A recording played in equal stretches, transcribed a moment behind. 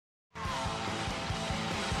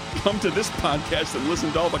come to this podcast and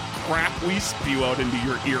listen to all the crap we spew out into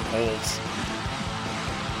your ear holes.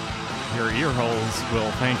 Your ear holes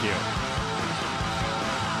will thank you.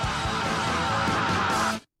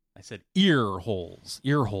 I said ear holes.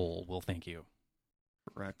 Ear hole will thank you.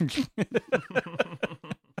 Correct.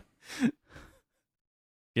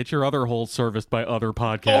 Get your other holes serviced by other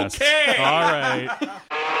podcasts. Okay. All right.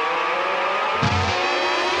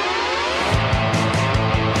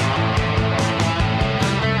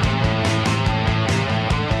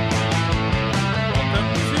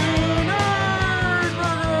 Welcome to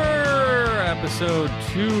Nerdburger, episode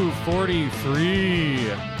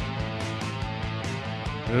 243.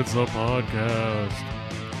 It's a podcast.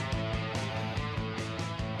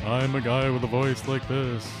 I'm a guy with a voice like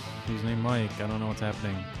this. Who's named Mike. I don't know what's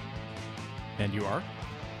happening. And you are?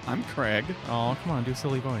 I'm Craig. Oh, come on, do a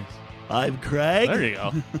silly voice. I'm Craig. There you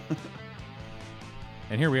go.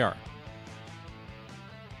 And here we are.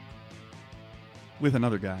 With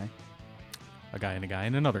another guy. A guy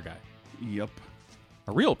and another guy. Yep.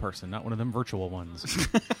 A real person, not one of them virtual ones.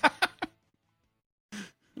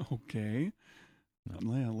 Okay.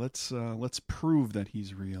 Yeah, let's prove that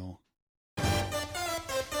he's real.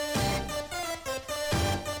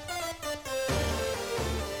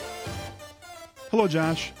 Hello,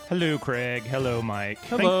 Josh. Hello, Craig. Hello, Mike.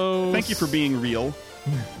 Hello. Thank you for being real.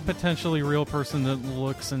 Potentially real person that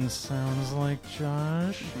looks and sounds like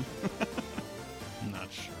Josh.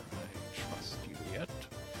 Not sure I trust you yet.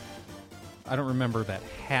 I don't remember that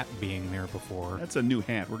hat being there before. That's a new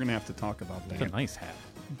hat. We're going to have to talk about It's that. a nice hat.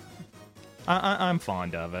 I'm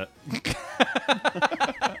fond of it.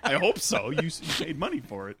 I hope so. You paid money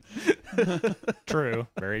for it. True.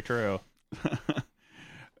 Very true.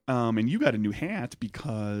 And you got a new hat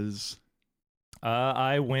because...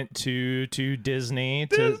 I went to Disney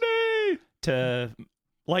Disney! to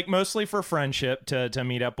like mostly for friendship to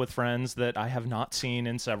meet up with friends that I have not seen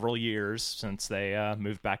in several years since they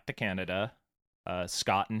moved back to Canada.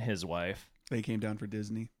 Scott and his wife. They came down for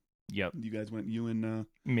Disney. Yep. You guys went, you and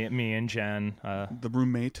Me and Jen. the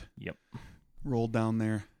roommate. Yep. Rolled down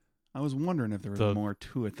there. I was wondering if there was The more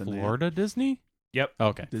to it than Florida Disney? Yep.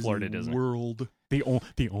 Okay. that. Florida Disney. World. The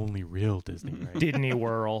only real Disney, right? Disney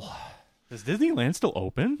Whirl. Is Disneyland still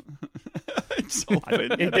open? It's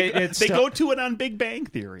open. It's They still- go to it on Big Bang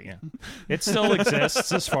Theory. Yeah. It still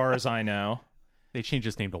exists as far as I know. They changed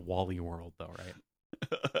its name to Wally World, though, right?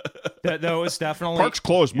 That was definitely Park's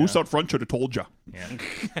closed. Yeah. Moose out front should have told you.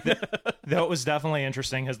 Yeah. That was definitely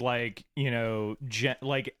interesting because, like, you know,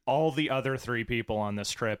 like all the other three people on this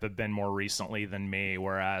trip have been more recently than me,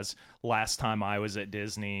 whereas last time I was at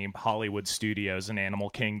Disney, Hollywood Studios and Animal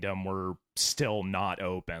Kingdom were still not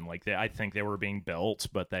open. Like, I think they were being built,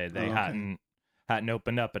 but they okay. hadn't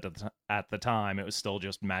opened up at the time. It was still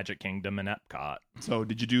just Magic Kingdom and Epcot. So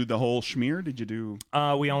did you do the whole schmear? Did you do...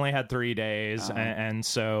 We only had 3 days, and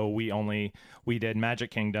so we did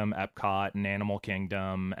Magic Kingdom, Epcot, and Animal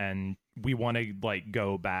Kingdom, and we want to like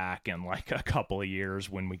go back in like a couple of years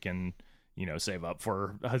when we can, you know, save up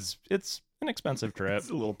for. It's an expensive trip. It's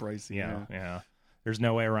a little pricey. Yeah. There's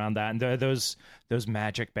no way around that, and those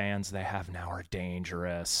magic bands they have now are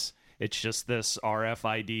dangerous. It's just this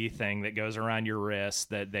RFID thing that goes around your wrist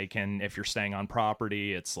that they can, if you're staying on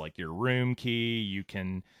property, it's like your room key.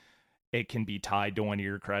 It can be tied to one of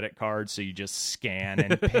your credit cards, so you just scan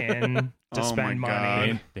and pin to Oh spend my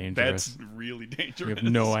money. God. Dangerous. That's really dangerous. You have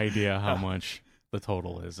no idea how much the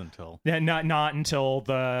total is until... Yeah, not until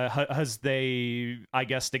they, I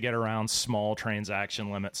guess, to get around small transaction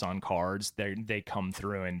limits on cards, they come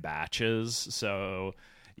through in batches, so...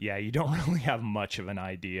 Yeah, you don't really have much of an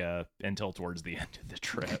idea until towards the end of the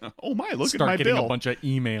trip. Oh my, look Start at my getting bill. a bunch of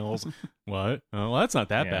emails. What? Oh, well, that's not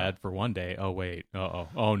that Yeah. bad for one day. Oh, wait. Uh-oh.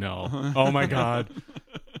 Oh, no. Oh, my God.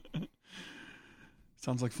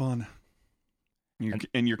 Sounds like fun.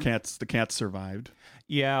 And your cats, the cats survived.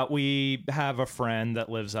 Yeah, we have a friend that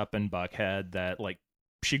lives up in Buckhead that, like,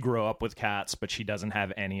 she grew up with cats, but she doesn't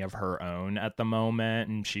have any of her own at the moment,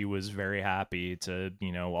 and she was very happy to,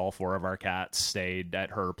 you know, all 4 of our cats stayed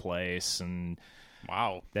at her place, and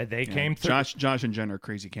Wow. that they Yeah. came through. Josh and Jen are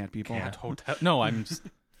crazy cat people. Yeah. No, I'm just...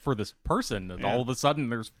 For this person, that Yeah. all of a sudden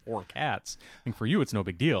there's 4 cats. And for you, it's no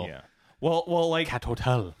big deal. Yeah. Well, like Cat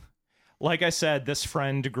hotel. like I said, this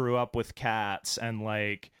friend grew up with cats, and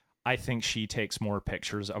like I think she takes more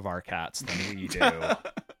pictures of our cats than we do.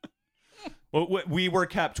 Well, we were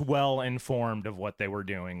kept well informed of what they were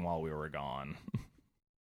doing while we were gone.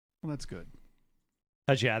 Well, that's good.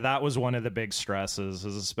 But yeah, that was one of the big stresses,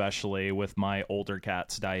 is especially with my older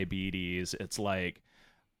cat's diabetes. It's like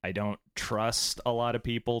I don't trust a lot of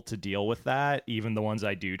people to deal with that. Even the ones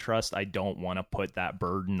I do trust, I don't want to put that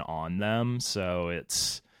burden on them. So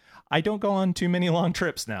I don't go on too many long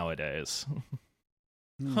trips nowadays.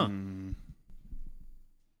 Huh.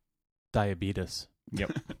 Diabetes.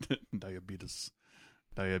 Yep. Diabetes.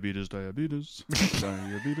 Diabetes, diabetes.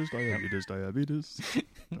 Diabetes, diabetes, diabetes.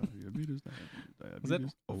 Diabetes, diabetes. Was that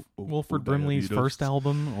Oh, Wilford Brimley's diabetes. first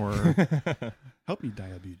album? Or Help me,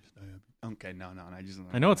 diabetes. Okay, no.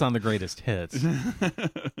 I know it's on the greatest hits.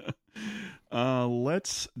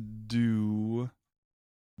 Let's do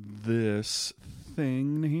this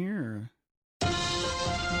thing here.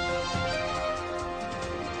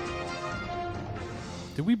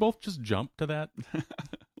 Did we both just jump to that?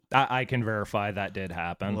 I can verify that did A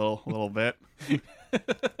happen. little bit.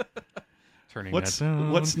 Turning What's that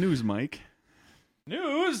down. news, Mike?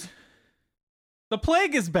 News? The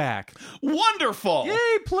plague is back. Wonderful.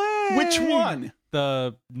 Yay, plague! Which one?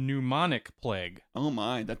 The pneumonic plague. Oh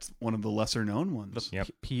my, that's one of the lesser known ones. The Yep.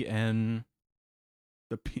 PN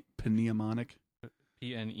The pneumonic,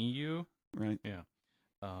 PNEU. right?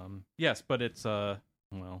 Yes, but it's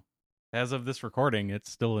well, as of this recording,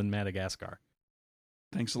 it's still in Madagascar.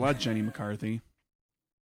 Thanks a lot, Jenny McCarthy.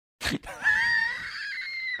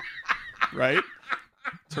 Right?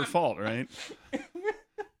 It's her fault, right?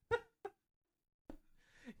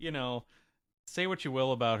 You know, say what you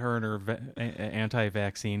will about her and her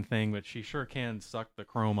anti-vaccine thing, but she sure can suck the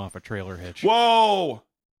chrome off a trailer hitch. Whoa!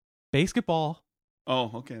 Basketball.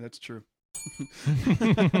 Oh, okay, that's true.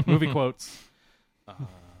 Movie quotes.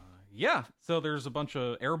 Yeah, so there's a bunch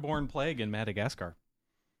of airborne plague in Madagascar.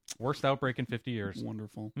 Worst outbreak in 50 years.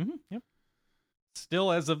 Wonderful. Yep.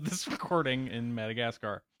 Still, as of this recording, in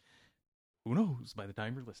Madagascar. Who knows? By the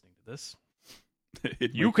time you're listening to this,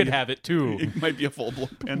 you might could be have it too. It might be a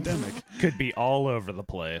full-blown pandemic. Could be all over the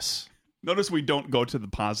place. Notice we don't go to the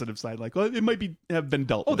positive side, like, well, it might have been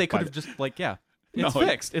dealt Oh, with. they could by have just it's No,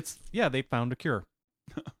 fixed. They found a cure.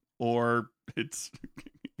 or it's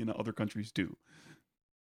other countries too.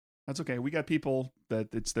 That's okay. We got people that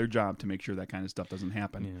it's their job to make sure that kind of stuff doesn't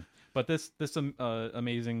happen. Yeah. But this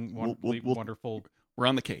amazing, We'll- wonderful. We're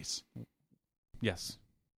on the case. Yes,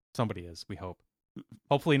 somebody is. We hope.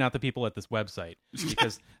 Hopefully, not the people at this website,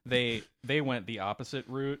 because they went the opposite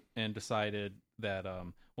route and decided that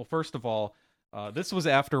well, first of all, this was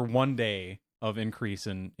after 1 day of increase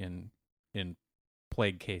in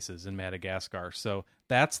plague cases in Madagascar. So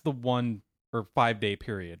that's the 1 or 5 day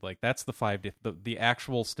period. Like that's the 5 day. The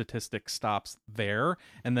actual statistic stops there,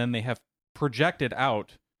 and then they have projected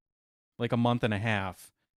out like a month and a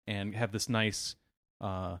half and have this nice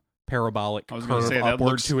parabolic I was gonna curve say, that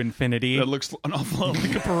upward looks- to infinity. That looks an awful lot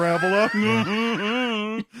like a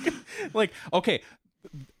parabola. Like, okay,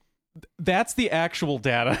 that's the actual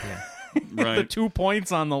data. The Right. 2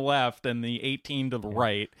 points on the left and the 18 to the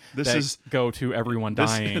right This that is- go to everyone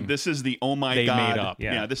dying. This is the oh my They god. made up.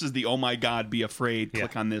 Yeah. This is the oh my god. Be afraid. Yeah.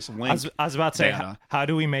 Click on this I link. was about to say, data. how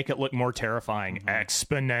do we make it look more terrifying?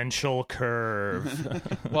 Exponential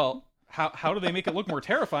curve. Well, how do they make it look more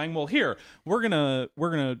terrifying? Well, here we're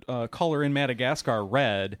gonna color in Madagascar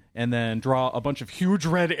red and then draw a bunch of huge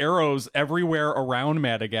red arrows everywhere around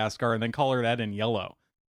Madagascar and then color that in yellow.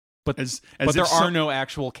 But As but there if are no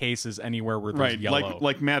actual cases anywhere where there's right, yellow.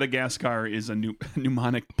 like Madagascar is a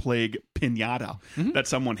pneumonic plague pinata Mm-hmm. that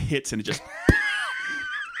someone hits and it just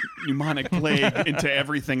pneumonic plague into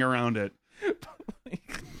everything around it.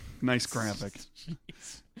 Nice graphic.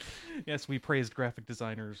 Jeez. Yes, we praised graphic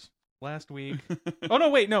designers last week. Oh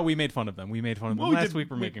no, wait, no, we made fun of them. We made fun of them Well, we last did-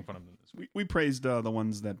 week. We're we- making fun of them this week. We praised the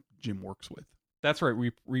ones that Jim works with. That's right.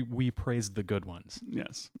 We praised the good ones.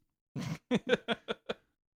 Yes.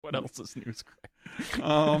 What else is news,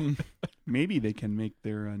 Greg? Maybe they can make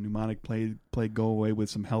their pneumonic plague go away with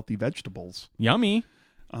some healthy vegetables. Yummy.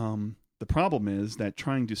 The problem is that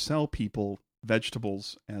trying to sell people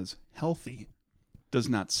vegetables as healthy does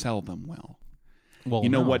not sell them well. Well, You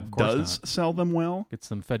know no, what of course does not. sell them well? Get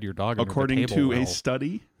some fed your dog. Under According the to table a well.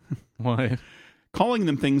 study, What? calling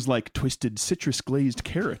them things like twisted citrus glazed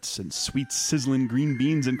carrots and sweet sizzling green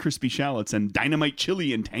beans and crispy shallots and dynamite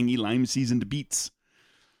chili and tangy lime seasoned beets.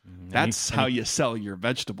 That's how you sell your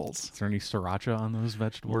vegetables. Is there any sriracha on those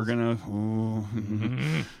vegetables? We're gonna.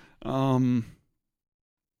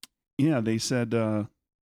 Yeah, they said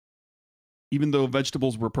even though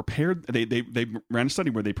vegetables were prepared, they ran a study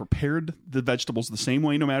where they prepared the vegetables the same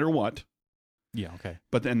way no matter what, Yeah. Okay.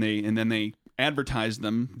 but then they advertised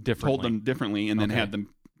them, told Differently. them differently, and then Okay. had them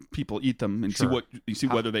people eat them and Sure. see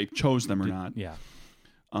whether they chose them or not. Yeah.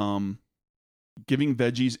 Giving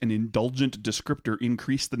veggies an indulgent descriptor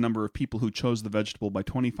increased the number of people who chose the vegetable by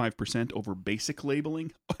 25% over basic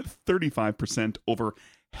labeling, 35% over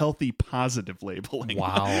healthy positive labeling.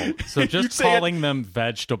 Wow. So just calling them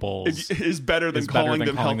vegetables is better than calling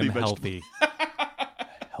them healthy vegetables.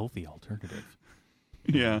 Healthy alternative.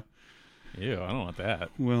 Yeah. Ew, I don't want that.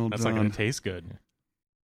 Well That's done. not going to taste good.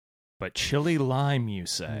 But chili lime, you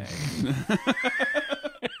say?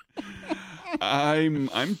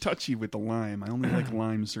 I'm touchy with the lime. I only like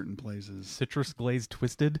lime certain places. Citrus glazed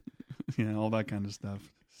twisted? Yeah, all that kind of stuff.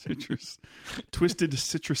 Twisted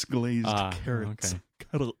citrus glazed carrots. okay.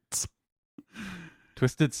 Carrots.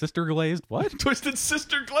 Twisted sister glazed? What? Twisted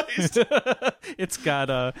sister glazed. It's got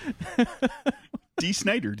a D.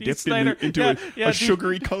 Snyder D. dipped Snyder. into Yeah, a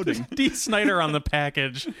sugary coating. D. Snyder on the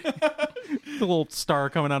package. The little star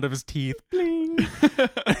coming out of his teeth. Bling.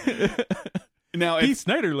 Now, D.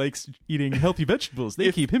 Snyder likes eating healthy vegetables.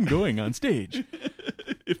 They keep him going on stage.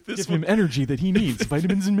 Give him energy that he needs,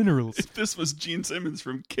 vitamins and minerals. If this was Gene Simmons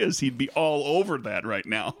from Kiss, he'd be all over that right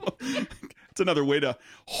now. It's another way to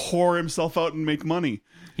whore himself out and make money.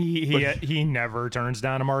 He never turns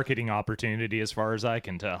down a marketing opportunity, as far as I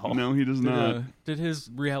can tell. No, he does not. Did his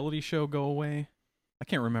reality show go away? I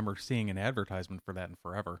can't remember seeing an advertisement for that in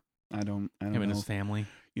forever. I don't Him know. and his family.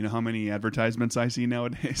 You know how many advertisements I see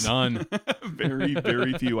nowadays? None. Very,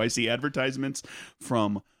 very few. I see advertisements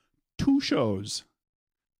from 2 shows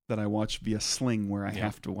that I watch via Sling where I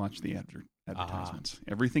have to watch the advertisements.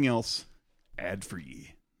 Everything else,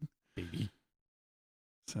 ad-free. Baby.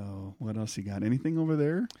 So what else you got? Anything over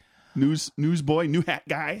there? Newsboy, new hat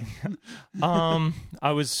guy?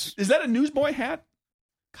 Is that a newsboy hat?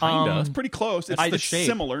 Kinda. It's pretty close. It's the shape.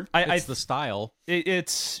 Similar. It's the style.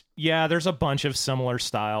 There's a bunch of similar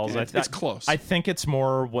styles. Yeah, it's close. I think it's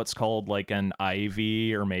more what's called like an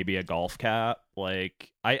ivy or maybe a golf cap.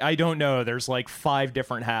 Like I don't know. There's like 5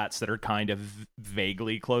 different hats that are kind of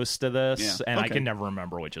vaguely close to this, and I can never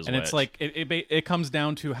remember which is which. And it's like it comes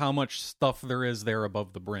down to how much stuff there is there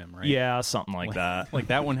above the brim, right? Yeah, something like that. Like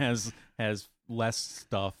that one has less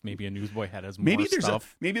stuff. Maybe a newsboy hat has more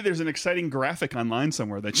stuff. Maybe there's an exciting graphic online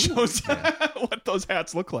somewhere that shows what those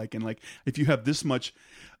hats look like, and like if you have this much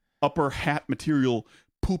upper hat material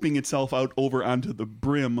pooping itself out over onto the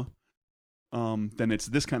brim, then it's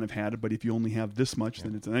this kind of hat. But if you only have this much,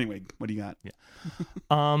 then it's anyway. What do you got? Yeah.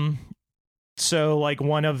 So like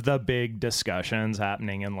one of the big discussions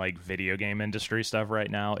happening in like video game industry stuff right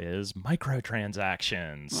now is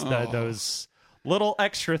microtransactions. Those little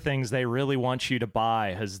extra things they really want you to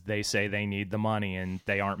buy because they say they need the money and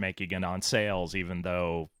they aren't making it on sales, even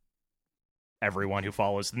though everyone who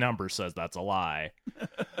follows the numbers says that's a lie.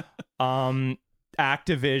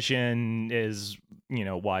 Activision is,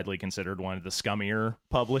 widely considered one of the scummier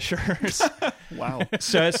publishers. Wow.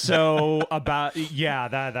 So about,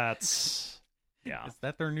 that's... Yeah. Is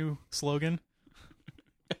that their new slogan?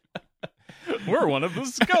 We're one of the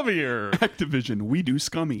scummier. Activision, we do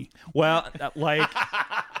scummy. Well,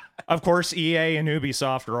 of course, EA and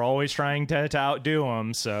Ubisoft are always trying to outdo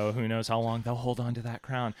them, so who knows how long they'll hold on to that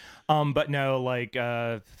crown. But no,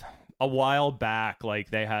 a while back,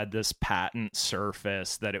 they had this patent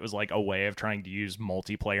surface that it was like a way of trying to use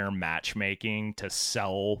multiplayer matchmaking to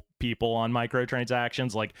sell people on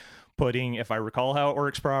microtransactions, like putting, if I recall how it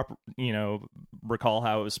works recall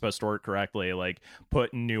how it was supposed to work correctly,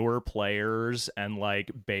 put newer players and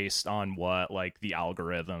based on what the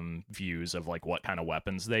algorithm views of what kind of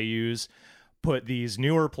weapons they use, put these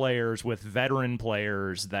newer players with veteran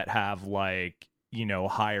players that have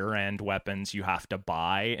higher end weapons you have to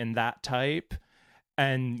buy in that type.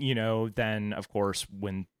 And, then, of course,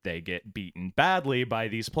 when they get beaten badly by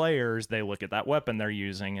these players, they look at that weapon they're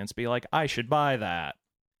using and be like, I should buy that.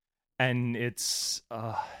 And it's,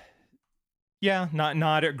 not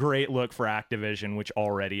a great look for Activision, which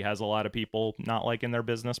already has a lot of people not liking their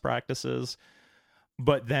business practices.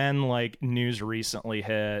 But then, news recently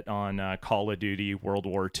hit on Call of Duty World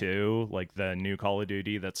War II, the new Call of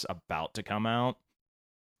Duty that's about to come out.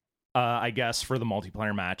 I guess for the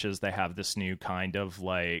multiplayer matches, they have this new kind of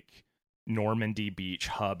Normandy Beach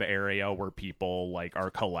hub area where people are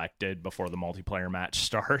collected before the multiplayer match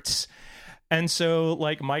starts. And so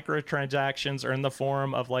microtransactions are in the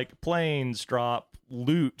form of planes drop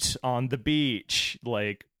loot on the beach,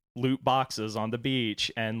 loot boxes on the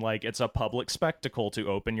beach, and it's a public spectacle to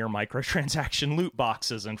open your microtransaction loot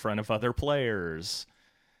boxes in front of other players.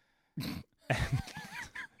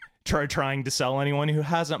 Trying to sell anyone who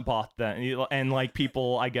hasn't bought them. And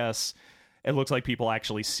people, I guess it looks like people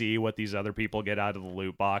actually see what these other people get out of the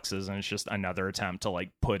loot boxes, and it's just another attempt to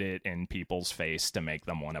put it in people's face to make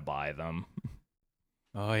them want to buy them.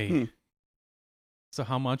 Oy. So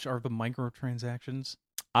how much are the microtransactions?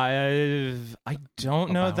 I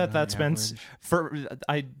don't know About that's on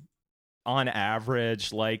been on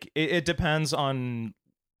average, like it depends on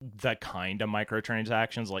the kind of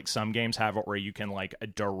microtransactions. Like some games have it where you can like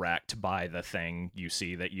direct buy the thing you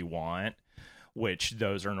see that you want, which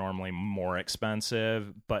those are normally more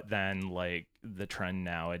expensive. But then like the trend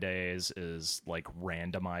nowadays is like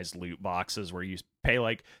randomized loot boxes where you pay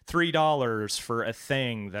like $3 for a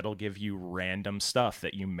thing that'll give you random stuff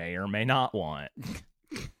that you may or may not want.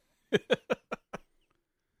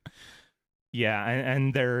 Yeah,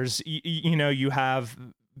 and there's you have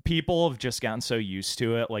people have just gotten so used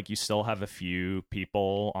to it. Like you still have a few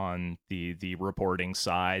people on the reporting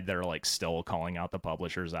side that are like still calling out the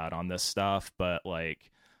publishers out on this stuff, but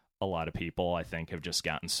like a lot of people I think have just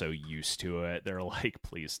gotten so used to it. They're like,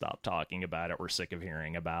 please stop talking about it. We're sick of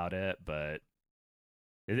hearing about it. But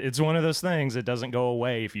it's one of those things. It doesn't go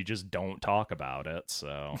away if you just don't talk about it.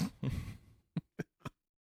 So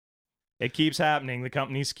it keeps happening. The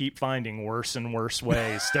companies keep finding worse and worse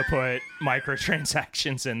ways to put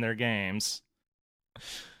microtransactions in their games.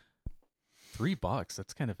 $3.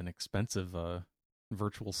 That's kind of an expensive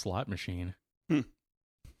virtual slot machine.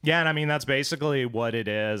 Yeah, and I mean, that's basically what it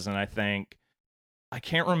is. And I think, I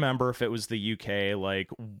can't remember if it was the UK,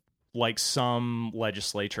 like some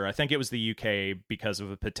legislature, I think it was the UK, because of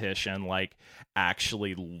a petition, like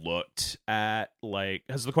actually looked at, like,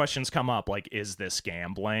 as the questions come up, like, is this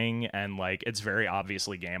gambling? And like, it's very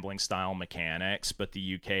obviously gambling style mechanics, but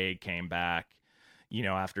the UK came back,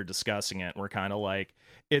 after discussing it, we're kind of like,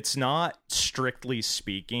 it's not strictly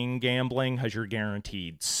speaking gambling because you're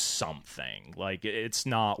guaranteed something. Like it's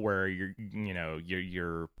not where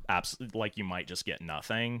you're absolutely, like, you might just get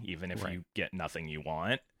nothing, even if you get nothing you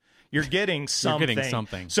want. You're getting something. You're getting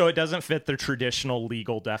something. So it doesn't fit the traditional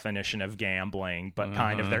legal definition of gambling, but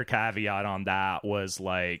kind of their caveat on that was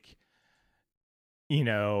like,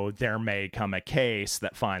 there may come a case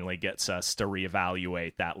that finally gets us to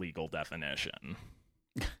reevaluate that legal definition.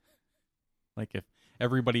 Like if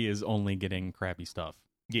everybody is only getting crappy stuff,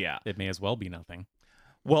 yeah, it may as well be nothing.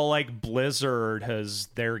 Well, like Blizzard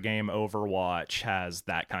their game Overwatch has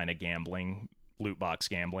that kind of gambling, loot box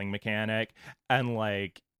gambling mechanic, and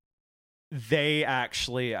like they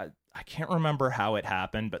actually, I can't remember how it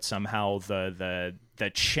happened, but somehow the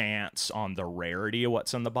chance on the rarity of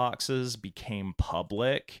what's in the boxes became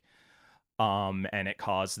public, and it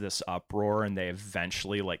caused this uproar, and they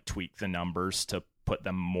eventually like tweaked the numbers to put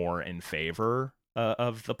them more in favor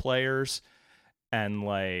of the players, and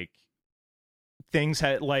like things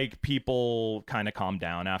had, like, people kind of calmed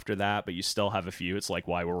down after that, but you still have a few. It's like,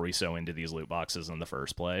 why were we so into these loot boxes in the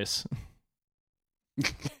first place?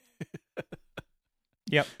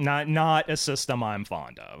 Yep, not a system I'm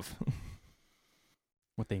fond of.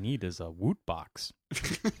 What they need is a Woot box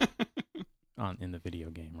in the video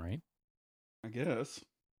game, right? I guess.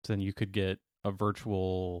 So then you could get a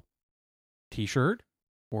virtual T-shirt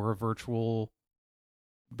or a virtual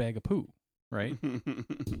bag of poo, right?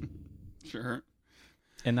 Sure.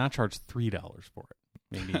 And not charge $3 for it.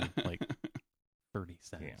 Maybe like 30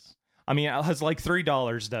 cents. Yeah. I mean, it's like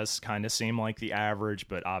 $3 does kind of seem like the average,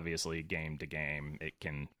 but obviously game to game it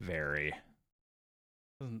can vary.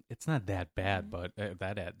 It's not that bad, but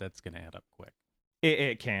that's going to add up quick.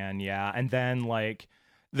 It can, yeah. And then like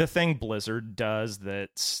the thing Blizzard does that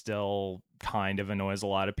still kind of annoys a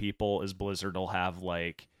lot of people is Blizzard will have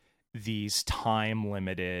like these time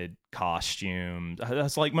limited costumes.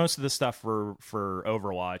 That's like most of the stuff for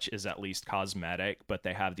Overwatch is at least cosmetic, but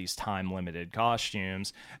they have these time limited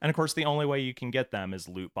costumes, and of course the only way you can get them is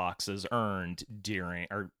loot boxes earned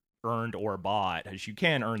or bought, as you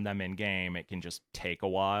can earn them in game. It can just take a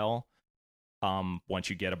while once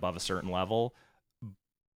you get above a certain level.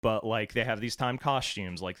 But like they have these time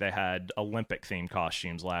costumes, like they had Olympic themed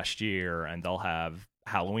costumes last year, and they'll have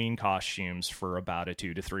Halloween costumes for about a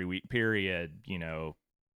 2 to 3 week period,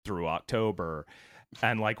 through October.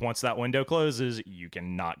 And like once that window closes, you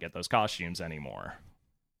cannot get those costumes anymore.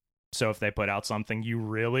 So if they put out something you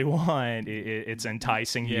really want, it's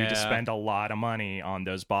enticing you to spend a lot of money on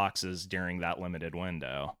those boxes during that limited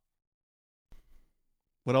window.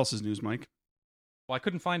 What else is news, Mike? Well, I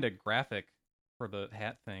couldn't find a graphic for the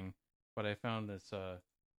hat thing, but I found this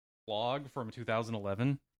blog from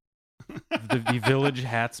 2011. the Village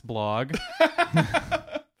Hats blog.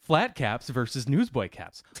 Flat caps versus newsboy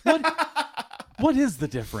caps. What is the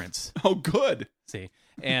difference? Oh, good. See,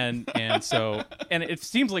 and it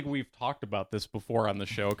seems like we've talked about this before on the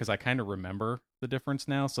show, because I kind of remember the difference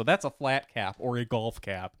now. So that's a flat cap or a golf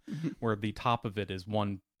cap, where the top of it is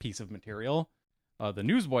one piece of material. The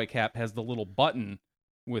newsboy cap has the little button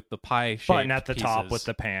with the pie shape button at the top pieces. with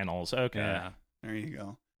the panels. Okay. Yeah. There you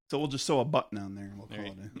go. So we'll just sew a button on there and we'll There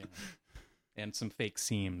call you- it. yeah. And some fake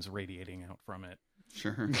seams radiating out from it.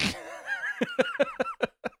 Sure.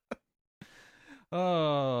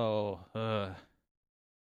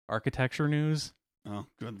 Architecture news. Oh,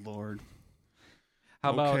 good Lord.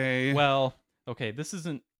 How Okay. about? Well, okay. This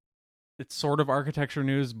isn't. It's sort of architecture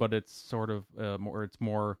news, but it's sort of more. It's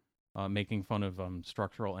more making fun of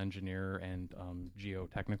structural engineer and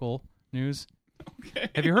geotechnical news. Okay.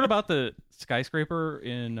 Have you heard about the skyscraper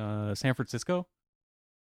in San Francisco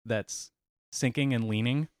that's sinking and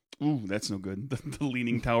leaning? Ooh, that's no good. The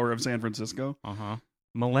Leaning Tower of San Francisco.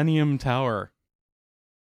 Millennium Tower.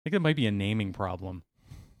 I think it might be a naming problem.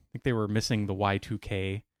 I think they were missing the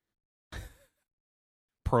Y2K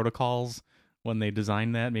protocols when they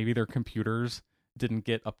designed that. Maybe their computers didn't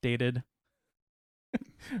get updated.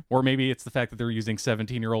 Or maybe it's the fact that they're using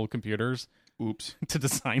 17-year-old computers Oops. to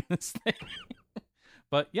design this thing.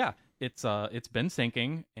 But yeah, it's been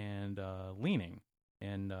sinking and leaning,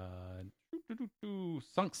 and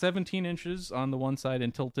sunk 17 inches on the one side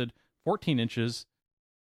and tilted 14 inches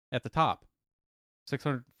at the top,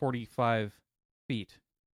 645 feet.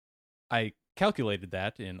 I calculated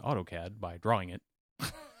that in AutoCAD by drawing it,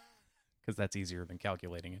 because that's easier than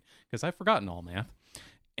calculating it, because I've forgotten all math.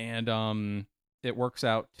 And it works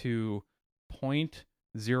out to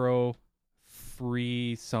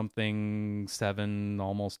 0.03 something 7,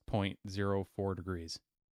 almost 0.04 degrees.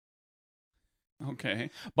 Okay.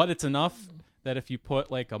 But it's enough that if you put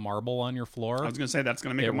like a marble on your floor, I was going to say that's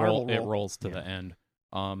going to make a marble roll. it rolls to the end.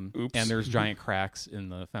 Oops. And there's giant cracks in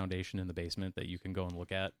the foundation in the basement that you can go and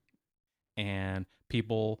look at. And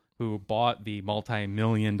people who bought the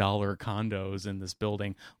multi-million-dollar condos in this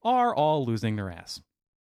building are all losing their ass.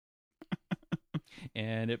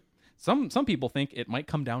 And some people think it might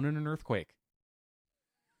come down in an earthquake.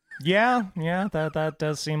 Yeah, that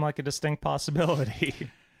does seem like a distinct possibility.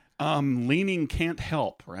 Leaning can't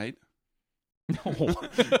help, right? No.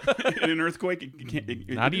 In an earthquake, it can't.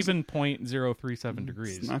 Not even 0.037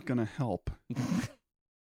 degrees. It's not going to help.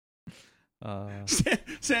 Uh,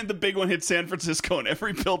 The big one hit San Francisco, and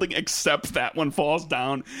every building except that one falls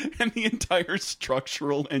down, and the entire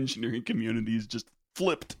structural engineering community is just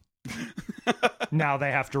flipped. Now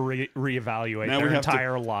they have to reevaluate Now their we have to-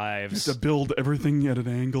 entire lives. To build everything at an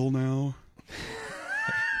angle now.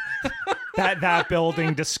 That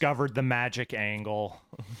building discovered the magic angle.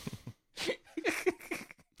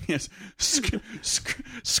 Yes,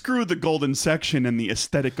 screw the golden section and the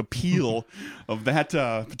aesthetic appeal of that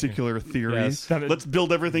particular theory. Yes. Let's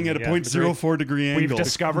build everything at a 0.04 degree angle. We've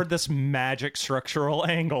discovered this magic structural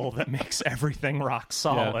angle that makes everything rock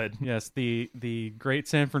solid. Yeah. Yes, the Great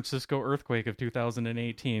San Francisco earthquake of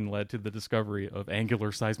 2018 led to the discovery of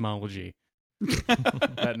angular seismology.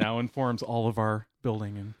 That now informs all of our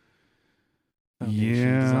building and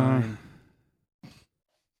foundation design.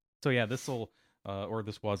 So yeah, this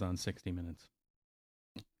was on 60 Minutes.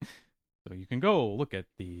 So you can go look at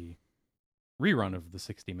the rerun of the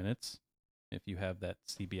 60 Minutes if you have that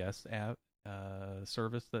CBS app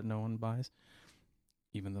service that no one buys,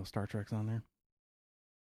 even though Star Trek's on there.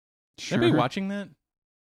 Sure. Anybody watching that?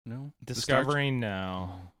 No. Discovery,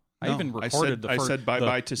 no. I No, even I recorded said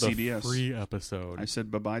bye-bye to the CBS. free episode. I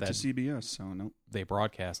said bye-bye to That- CBS, so no. They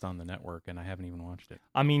broadcast on the network, and I haven't even watched it.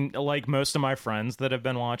 I mean, like most of my friends that have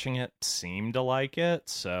been watching it seem to like it.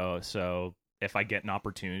 So if I get an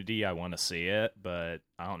opportunity, I want to see it. But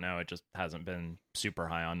I don't know. It just hasn't been super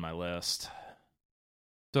high on my list.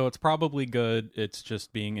 So it's probably good. It's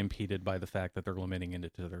just being impeded by the fact that they're limiting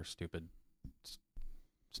it to their stupid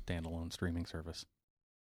standalone streaming service.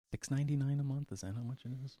 $6.99 a month, is that how much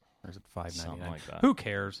it is? Or is it $5.99? Something like that. Who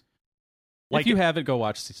cares? Like if you have it, go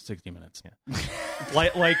watch 60 Minutes. Yeah.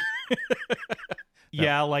 like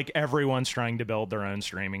yeah, like everyone's trying to build their own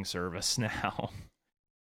streaming service now.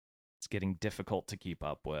 It's getting difficult to keep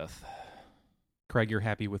up with. Craig, you're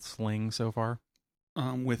happy with Sling so far?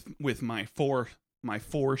 With my four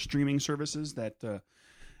streaming services that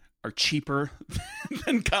are cheaper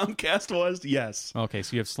than Comcast was, yes. Okay,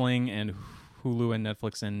 so you have Sling and Hulu and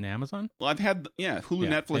Netflix and Amazon? Well, I've had Hulu,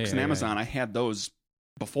 Yeah. Netflix, and Amazon. I had those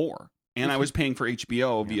before, and I was paying for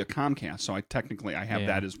HBO via Comcast, so I have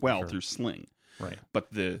that as well through Sling. Right.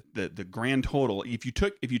 But the grand total, if you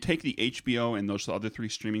take the HBO and those other three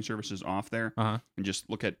streaming services off there, Uh-huh. and just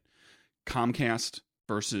look at Comcast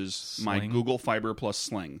versus my Sling. Google Fiber plus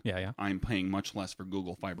Sling, Yeah. I'm paying much less for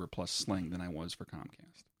Google Fiber plus Sling than I was for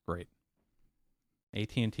Comcast. Great.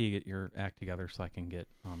 AT&T, get your act together so I can get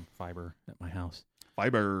fiber at my house.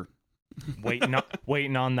 Fiber.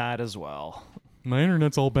 Waiting on that as well. My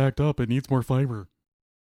internet's all backed up. It needs more fiber.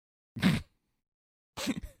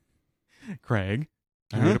 Craig,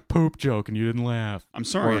 I made a poop joke and you didn't laugh. I'm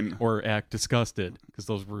sorry. Or act disgusted, because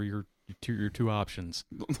those were your two options.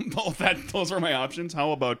 Those are my options.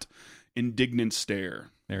 How about indignant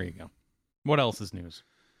stare? There you go. What else is news?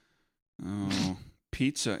 Oh,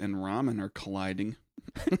 pizza and ramen are colliding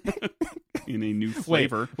in a new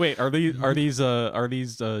flavor. Wait, are these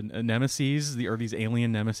nemeses? Are these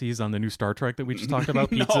alien nemeses on the new Star Trek that we just talked about?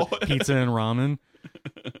 Pizza and ramen.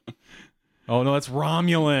 Oh no, that's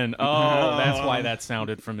Romulan. Oh, that's why that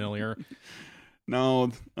sounded familiar.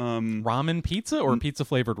 No, ramen pizza or pizza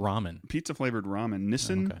flavored ramen? Pizza flavored ramen.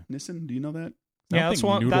 Nissin. Okay. Nissin. Do you know that? Yeah, that's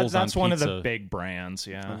one. That's one of the pizza. big brands.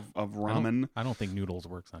 Yeah, of ramen. I don't think Noodles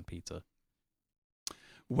works on pizza.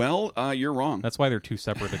 Well, you're wrong. That's why they're two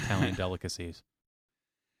separate Italian delicacies.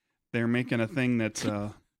 They're making a thing that's,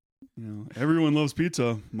 everyone loves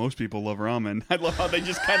pizza. Most people love ramen. I love how they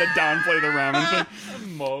just kind of downplay the ramen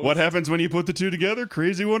thing. What happens when you put the two together?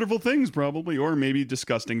 Crazy, wonderful things, probably, or maybe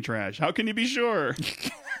disgusting trash. How can you be sure?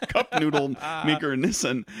 Cup noodle maker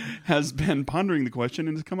Nissan has been pondering the question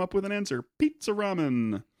and has come up with an answer. Pizza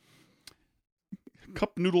ramen.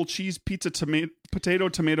 Cup noodle cheese pizza potato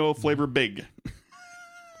tomato flavor big.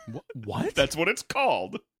 What? That's what it's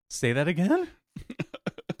called. Say that again?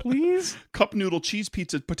 Please? Cup noodle cheese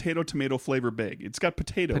pizza potato tomato flavor big. It's got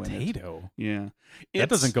potato in it. Potato? Yeah. That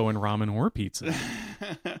doesn't go in ramen or pizza.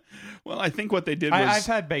 Well, I think what they did was... I've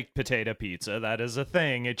had baked potato pizza. That is a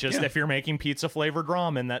thing. It just, if you're making pizza flavored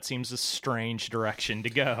ramen, that seems a strange direction to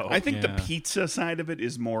go. I think the pizza side of it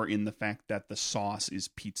is more in the fact that the sauce is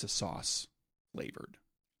pizza sauce flavored.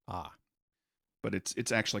 Ah. But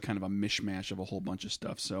it's actually kind of a mishmash of a whole bunch of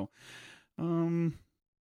stuff. So,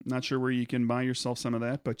 not sure where you can buy yourself some of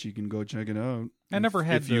that, but you can go check it out. I never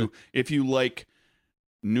had if you like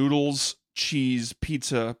noodles, cheese,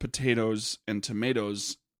 pizza, potatoes, and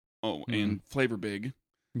tomatoes, and flavor big,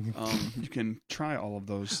 you can try all of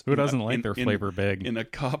those. Who doesn't like their flavor big in a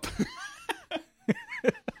cup?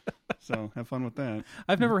 So have fun with that.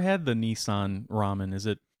 I've never had the Nissan ramen. Is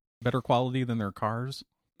it better quality than their cars?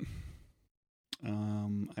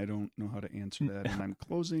 I don't know how to answer that, and I'm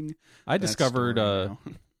closing. I discovered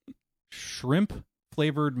shrimp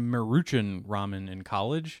flavored Maruchan ramen in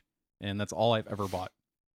college, and that's all I've ever bought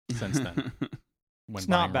since then. It's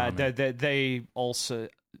not bad. They also,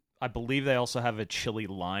 I believe, they also have a chili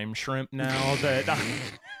lime shrimp now.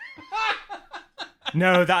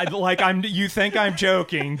 No, that you think I'm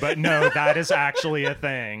joking, but no, that is actually a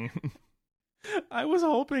thing. I was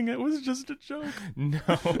hoping it was just a joke. No.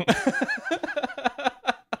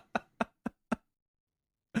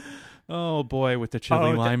 Oh boy, with the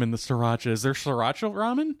chili lime and the sriracha. Is there sriracha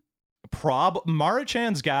ramen?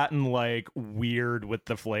 Maruchan's gotten weird with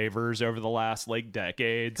the flavors over the last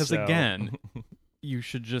decade. Because again, you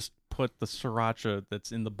should just put the sriracha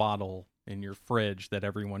that's in the bottle in your fridge that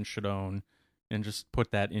everyone should own, and just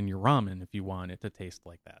put that in your ramen if you want it to taste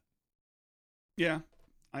like that. Yeah.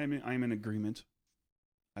 I'm in agreement.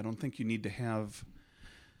 I don't think you need to have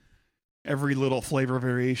every little flavor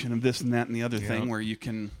variation of this and that and the other thing where you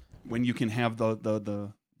can have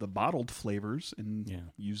the bottled flavors and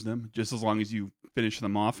use them, just as long as you finish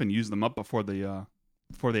them off and use them up before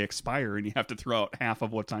they expire, and you have to throw out half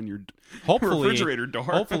of what's on your refrigerator door.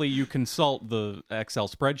 Hopefully you consult the Excel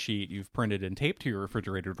spreadsheet you've printed and taped to your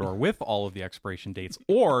refrigerator door with all of the expiration dates,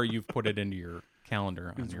 or you've put it into your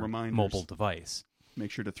calendar on your mobile device. Make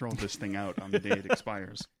sure to throw this thing out on the day it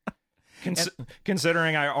expires.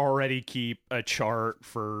 Considering I already keep a chart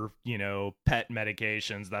for, pet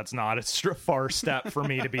medications, that's not a far step for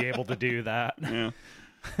me to be able to do that. Yeah.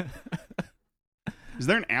 Is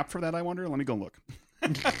there an app for that, I wonder? Let me go look.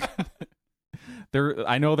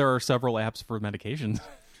 I know there are several apps for medications,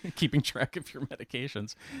 keeping track of your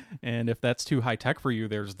medications. And if that's too high tech for you,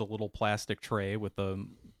 there's the little plastic tray with the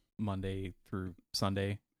Monday through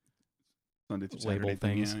Sunday label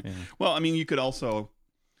things. Yeah. Well, I mean, you could also,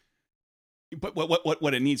 but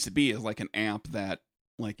what it needs to be is an app that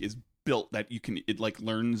is built that it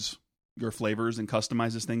learns your flavors and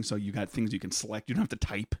customizes things. So you got things you can select. You don't have to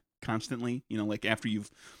type constantly. After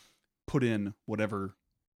you've put in whatever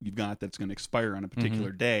you've got that's going to expire on a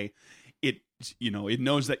particular day, it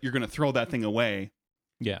knows that you're going to throw that thing away.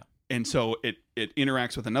 Yeah, and so it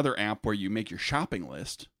interacts with another app where you make your shopping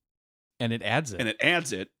list. And it adds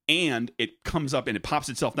it. And it comes up and it pops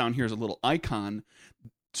itself down here as a little icon,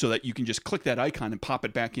 so that you can just click that icon and pop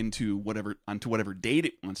it back onto whatever date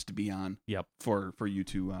it wants to be on. Yep. For you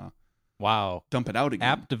to wow, dump it out again.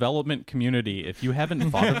 App development community. If you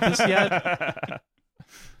haven't thought of this yet,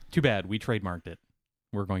 too bad. We trademarked it.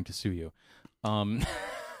 We're going to sue you.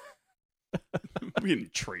 We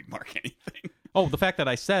didn't trademark anything. Oh, the fact that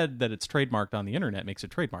I said that it's trademarked on the internet makes it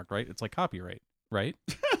trademarked, right? It's like copyright, right?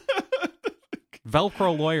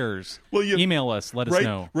 Velcro lawyers, email us, let us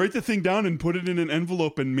know. Write the thing down and put it in an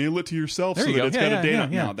envelope and mail it to yourself there so you that go. it's got a date.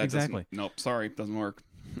 Yeah, No, that exactly. doesn't. Nope, sorry, doesn't work.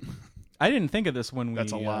 I didn't think of this when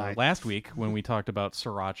That's a lie. last week when we talked about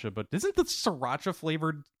sriracha, but isn't the sriracha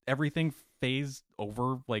flavored everything phase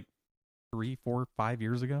over like 3, 4, 5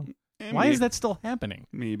 years ago? Why is that still happening?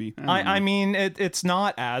 Maybe. I mean, it's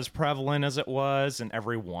not as prevalent as it was, and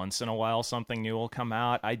every once in a while something new will come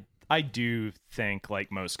out. I do think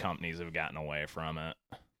like most companies have gotten away from it.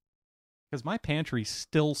 Because my pantry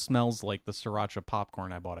still smells like the sriracha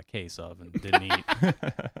popcorn I bought a case of and didn't eat.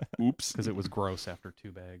 Oops. Because it was gross after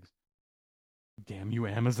 2 bags. Damn you,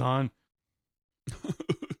 Amazon.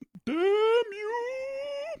 Damn you.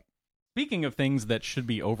 Speaking of things that should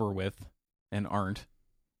be over with and aren't,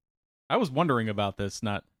 I was wondering about this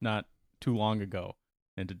not too long ago.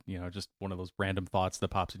 And, just one of those random thoughts that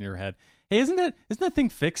pops in your head. Hey, isn't that thing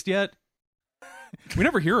fixed yet? We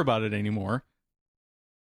never hear about it anymore.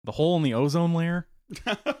 The hole in the ozone layer?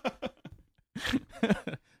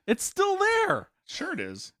 It's still there. Sure it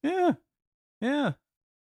is. Yeah.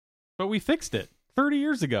 But we fixed it 30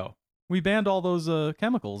 years ago. We banned all those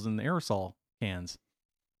chemicals in the aerosol cans.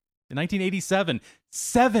 In 1987.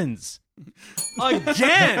 Sevens.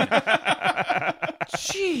 Again.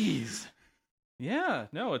 Jeez. Yeah,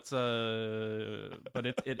 no, it's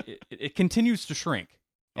but it continues to shrink.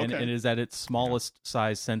 And Okay. it is at its smallest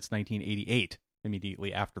size since 1988,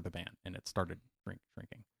 immediately after the ban, and it started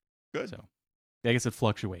shrinking. Good. So I guess it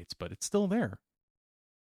fluctuates, but it's still there.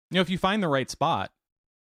 If you find the right spot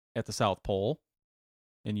at the South Pole,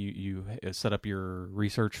 and you set up your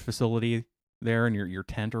research facility there and your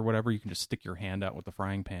tent or whatever, you can just stick your hand out with the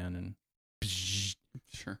frying pan and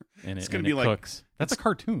Sure. and It's it, gonna and be it like cooks. That's a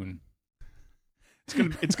cartoon.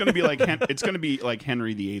 It's gonna be like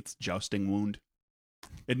Henry VIII's jousting wound.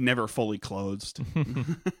 It never fully closed.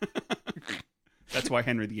 That's why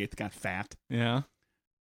Henry VIII got fat. Yeah.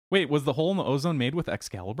 Wait, was the hole in the ozone made with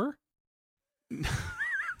Excalibur?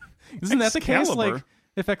 Isn't that the case? Like,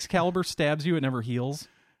 if Excalibur stabs you, it never heals?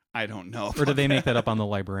 I don't know. Or did they make that up on the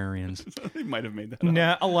Librarians? They might have made that up.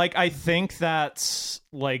 No, like I think that's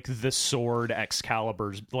like the sword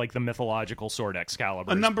Excalibur's, like the mythological sword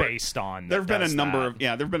Excalibur is based on. There've been a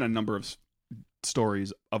number of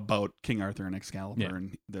stories about King Arthur and Excalibur,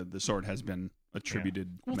 and the sword has been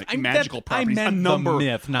attributed magical properties. I meant the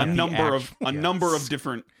myth, not a the number actual- of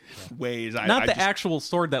different ways. Not the actual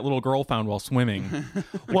sword that little girl found while swimming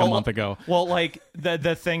a month ago. Well, like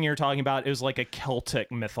the thing you're talking about is like a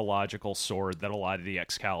Celtic mythological sword that a lot of the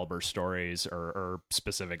Excalibur stories are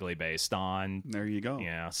specifically based on. There you go.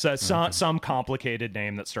 Yeah, so some complicated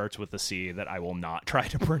name that starts with a C that I will not try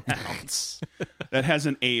to pronounce. That has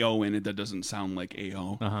an AO in it that doesn't sound like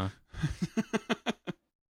AO. Uh-huh.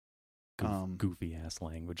 Goofy ass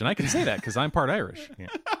language, and I can say that because I'm part Irish. Yeah.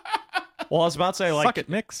 Well, I was about to say, like, suck it,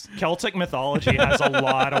 mix. Celtic mythology has a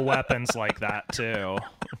lot of weapons like that too.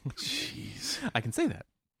 Jeez, I can say that.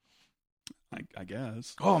 I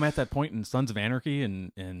guess. Oh, I'm at that point in Sons of Anarchy,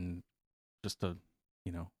 and just to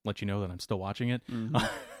let you know that I'm still watching it.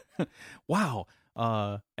 Mm-hmm. Wow,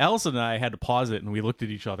 Allison and I had to pause it, and we looked at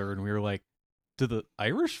each other, and we were like, "Do the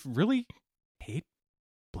Irish really hate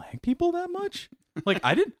black people that much?" Like,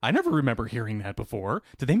 I never remember hearing that before.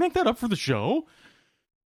 Did they make that up for the show?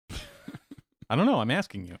 I don't know. I'm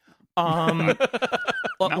asking you. Not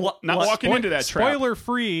walking into that trap.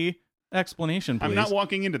 Spoiler-free explanation, please. I'm not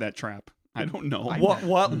walking into that trap. I don't know.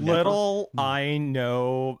 What little I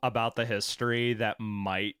know about the history that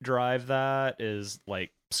might drive that is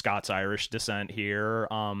like Scots-Irish descent here.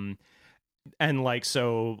 And like,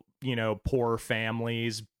 so, poor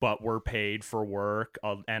families, but were paid for work,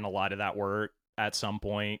 and a lot of that work at some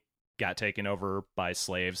point got taken over by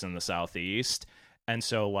slaves in the Southeast. And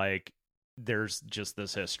so like there's just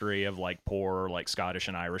this history of like poor like Scottish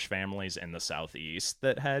and Irish families in the Southeast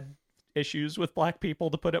that had issues with black people,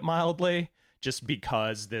 to put it mildly, just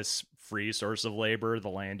because this free source of labor the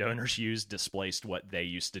landowners used displaced what they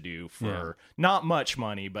used to do for not much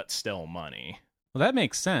money, but still money. Well, that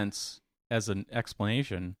makes sense as an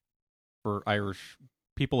explanation for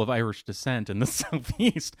people of Irish descent in the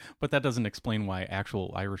Southeast, but that doesn't explain why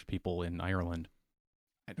actual Irish people in Ireland.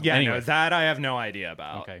 No, that I have no idea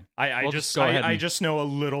about. Okay. I just know a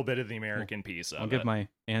little bit of the American piece of it. I'll give my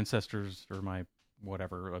ancestors or my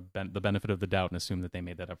whatever the benefit of the doubt and assume that they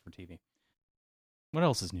made that up for TV. What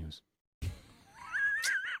else is news?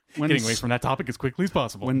 Getting away from that topic as quickly as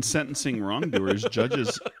possible. When sentencing wrongdoers,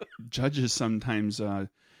 judges sometimes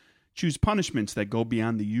choose punishments that go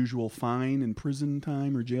beyond the usual fine and prison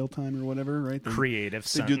time or jail time or whatever, right? Creative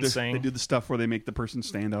They do sentencing. the stuff where they make the person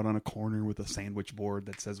stand out on a corner with a sandwich board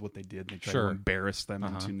that says what they did. They try to embarrass them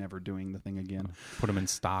into never doing the thing again. Put them in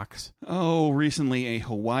stocks. Oh, recently a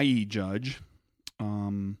Hawaii judge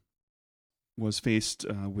was faced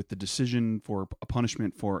with the decision for a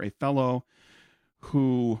punishment for a fellow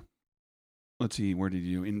who, let's see, where did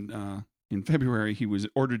he do? In February, he was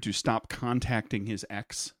ordered to stop contacting his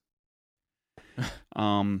ex.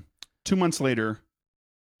 2 months later,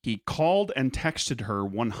 he called and texted her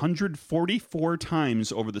 144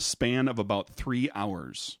 times over the span of about 3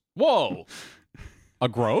 hours. Whoa. A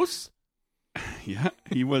gross? Yeah,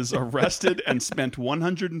 he was arrested and spent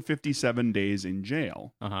 157 days in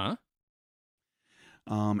jail. Uh-huh.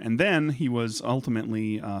 And then he was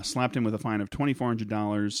ultimately slapped in with a fine of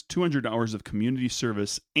 $2,400, 200 hours of community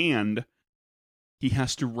service, and he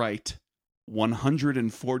has to write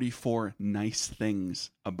 144 nice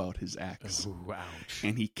things about his ex. Ooh, ouch.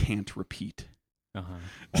 And he can't repeat. Uh-huh.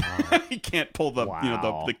 Wow. He can't pull the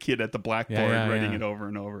the kid at the blackboard writing it over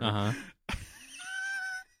and over. Uh-huh.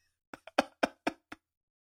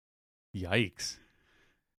 Yikes.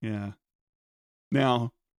 Yeah.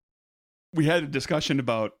 Now, we had a discussion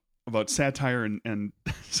about satire and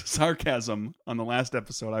sarcasm on the last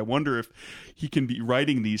episode. I wonder if he can be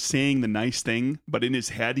writing these, saying the nice thing, but in his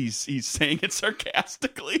head he's saying it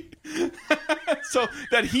sarcastically, so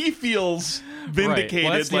that he feels vindicated. Right.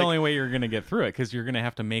 Well, that's the only way you're going to get through it, because you're going to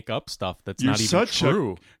have to make up stuff that's not even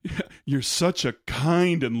true. You're such a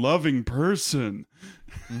kind and loving person.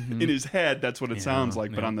 Mm-hmm. In his head, that's what it sounds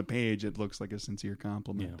like, but on the page, it looks like a sincere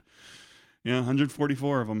compliment. Yeah,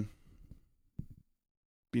 144 of them.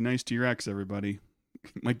 Be nice to your ex, everybody.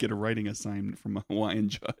 Might get a writing assignment from a Hawaiian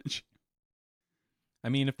judge. I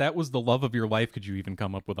mean, if that was the love of your life, could you even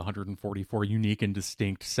come up with 144 unique and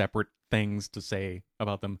distinct separate things to say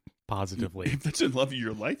about them positively? If that's the love of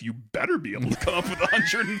your life, you better be able to come up with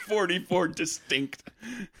 144 distinct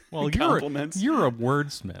compliments. You're a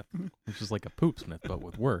wordsmith, which is like a poopsmith, but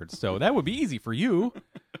with words. So that would be easy for you.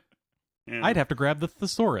 Yeah. I'd have to grab the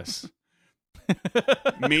thesaurus.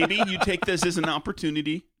 Maybe you take this as an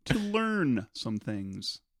opportunity to learn some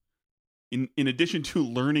things. In addition to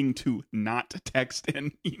learning to not text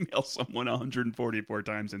and email someone 144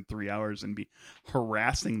 times in 3 hours and be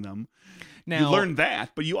harassing them. Now, you learn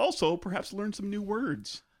that, but you also perhaps learn some new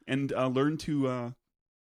words and learn to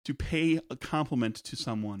pay a compliment to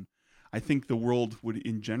someone. I think the world would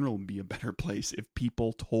in general be a better place if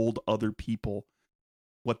people told other people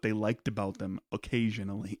what they liked about them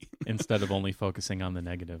occasionally. Instead of only focusing on the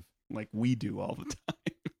negative. Like we do all the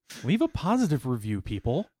time. Leave a positive review,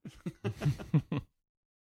 people.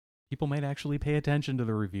 People might actually pay attention to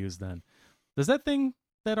the reviews then. Does that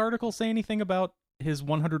article say anything about his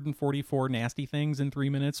 144 nasty things in 3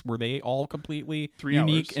 minutes? Were they all completely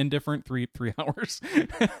unique and different? 3 hours?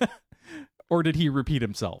 Or did he repeat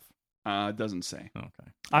himself? It doesn't say.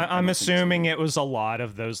 Okay. I'm assuming it was a lot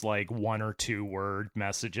of those like 1 or 2 word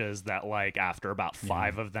messages that like after about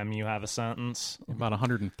 5 of them you have a sentence. About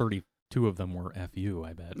 132 of them were F-U,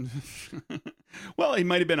 I bet. Well, it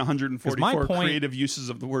might have been 144 creative uses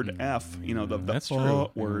of the word F. You know, the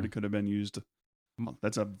word could have been used. Well,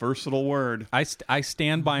 that's a versatile word. I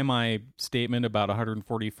stand by my statement about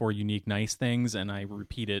 144 unique nice things, and I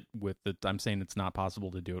repeat it with I'm saying it's not possible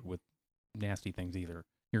to do it with nasty things either.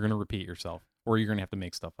 You're going to repeat yourself, or you're going to have to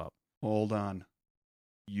make stuff up. Hold on.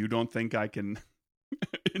 You don't think I can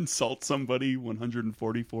insult somebody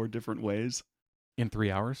 144 different ways? In 3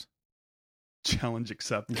 hours? Challenge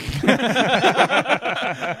accepted.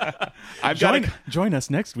 Join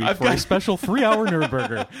us next week for a special 3-hour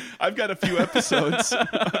Nerdburger. I've got a few episodes.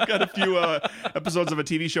 I've got a few episodes of a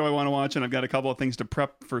TV show I want to watch, and I've got a couple of things to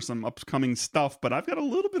prep for some upcoming stuff, but I've got a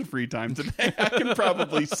little bit of free time today. I can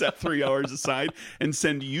probably set 3 hours aside and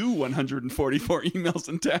send you 144 emails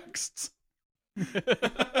and texts.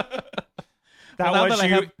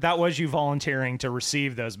 That was you volunteering to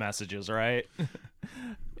receive those messages, right?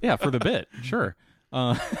 Yeah, for the bit, sure.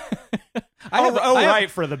 For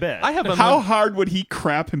the bit. How hard would he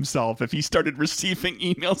crap himself if he started receiving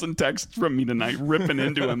emails and texts from me tonight, ripping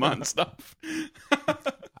into him on stuff?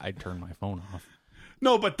 I'd turn my phone off.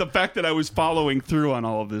 No, but the fact that I was following through on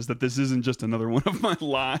all of this, that this isn't just another one of my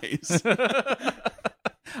lies.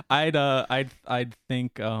 I'd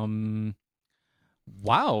think,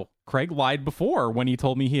 wow, Craig lied before when he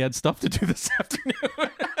told me he had stuff to do this afternoon.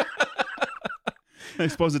 I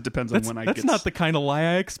suppose it depends on when I get... That's not the kind of lie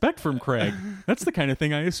I expect from Craig. That's the kind of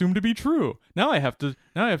thing I assume to be true. Now I have to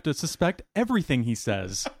suspect everything he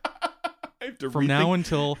says. I have to from now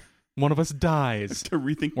until one of us dies to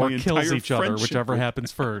rethink or my kills entire each other, friendship whichever with-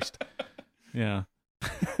 happens first. Yeah.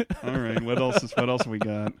 All right, what else we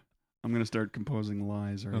got? I'm gonna start composing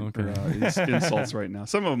lies or, Okay. insults right now.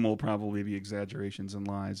 Some of them will probably be exaggerations and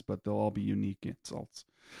lies, but they'll all be unique insults.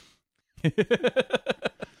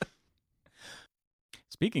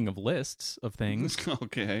 Speaking of lists of things,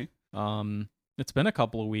 Okay. it's been a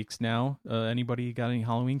couple of weeks now. Anybody got any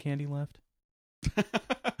Halloween candy left? Did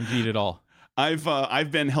you eat it all?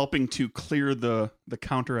 I've been helping to clear the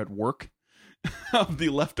counter at work of the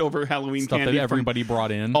leftover Halloween Stuff candy that everybody from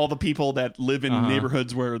brought in. all the people that live in Uh-huh.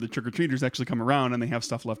 neighborhoods where the trick-or-treaters actually come around and they have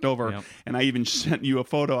stuff left over. Yep. And I even sent you a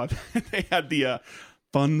photo of they had the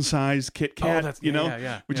fun size Kit Kat,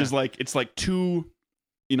 which is like it's like two,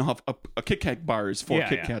 a Kit Kat bar is 4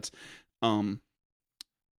 Kit Kats. And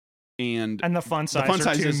the fun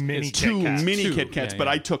size, is mini two Kit Kats. mini Kit Kats, Yeah, but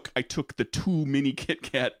yeah. I took the 2 mini Kit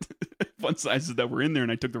Kat fun sizes that were in there,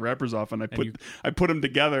 and I took the wrappers off, and I put them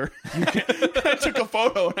together. I took a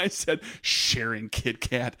photo, and I said, "Sharing Kit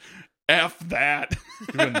Kat, F that."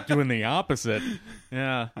 doing the opposite.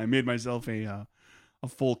 Yeah. I made myself a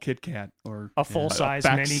full Kit Kat or A full-size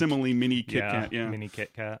facsimile mini Kit Kat. Yeah, mini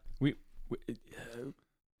Kit Kat.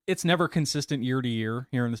 It's never consistent year to year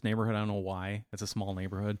here in this neighborhood. I don't know why. It's a small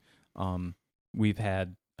neighborhood. We've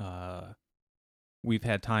had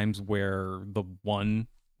times where the one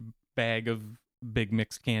bag of big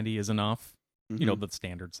mixed candy is enough, Mm-hmm. the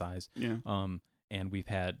standard size. Yeah. And we've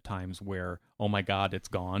had times where, oh my God, it's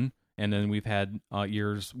gone. And then we've had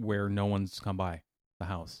years where no one's come by the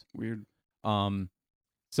house. Weird.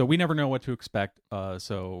 So we never know what to expect.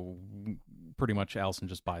 So pretty much Allison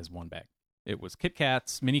just buys one bag. It was Kit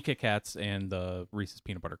Kats, mini Kit Kats, and the Reese's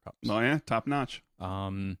peanut butter cups. Oh yeah, top notch.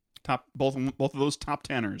 Top both of those top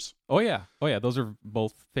 10ers. Oh yeah. Those are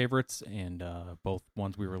both favorites and both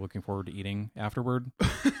ones we were looking forward to eating afterward.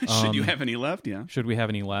 Should you have any left? Yeah. Should we have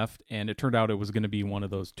any left? And it turned out it was going to be one of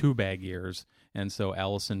those 2-bag years, and so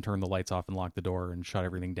Allison turned the lights off and locked the door and shut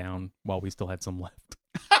everything down while we still had some left.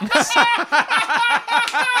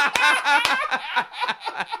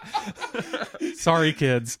 Sorry,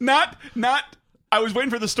 kids. Not. I was waiting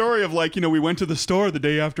for the story of we went to the store the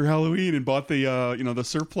day after Halloween and bought the the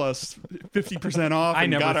surplus 50% off. I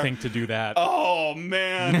and never got our- think to do that. Oh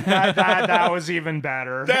man, that was even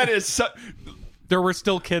better. that is There were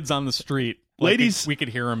still kids on the street. Ladies- we could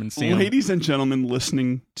hear them and see them. ladies and gentlemen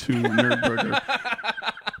listening to Nerdburger.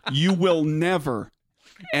 You will never,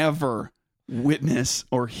 ever witness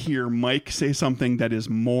or hear Mike say something that is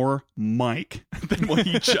more Mike than what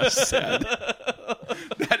he just said.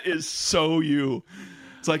 That is so you.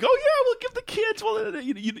 It's like, oh yeah, we'll give the kids. Well,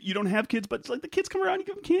 you don't have kids, but it's like the kids come around, you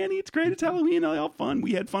give them candy. It's great. It's Halloween. All fun.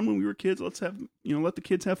 We had fun when we were kids. Let's have let the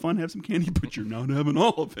kids have fun, have some candy. But you're not having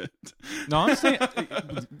all of it. No, I'm saying,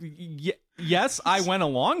 yes, I went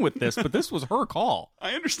along with this, but this was her call,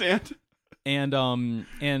 I understand. and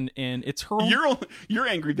it's her. You're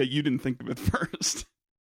angry that you didn't think of it first.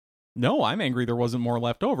 No, I'm angry there wasn't more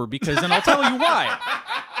left over and I'll tell you why.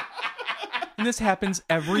 And this happens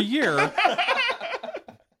every year.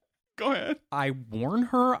 Go ahead. I warn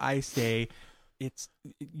her. I say,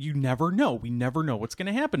 you never know. We never know what's going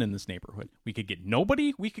to happen in this neighborhood. We could get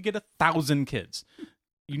nobody. We could get 1,000 kids.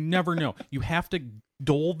 You never know. You have to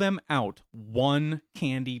dole them out 1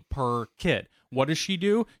 candy per kid. What does she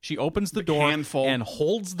do? She opens the door handful. and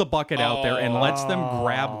holds the bucket out there and lets them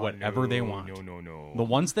grab whatever they want. No. The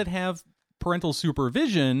ones that have parental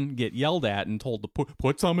supervision get yelled at and told to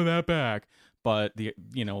put some of that back. But the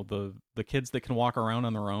kids that can walk around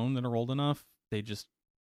on their own that are old enough, they just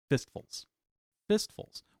fistfuls.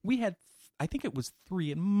 We had, I think it was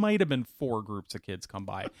 3. It might have been 4 groups of kids come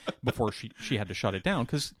by before she had to shut it down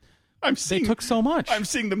because they took so much. I'm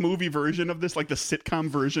seeing the movie version of this, like the sitcom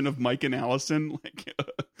version of Mike and Allison,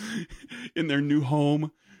 in their new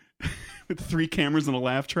home with 3 cameras and a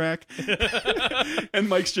laugh track, and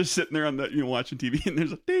Mike's just sitting there on the watching TV, and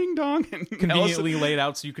there's a ding dong, and Conveniently laid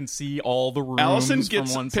out so you can see all the rooms from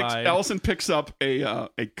one side. Allison picks up a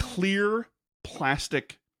clear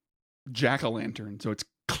plastic jack-o'-lantern, so it's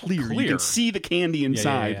clear. You can see the candy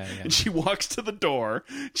inside. Yeah. And she walks to the door.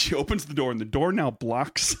 She opens the door, and the door now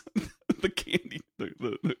blocks the candy,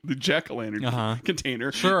 the jack-o'-lantern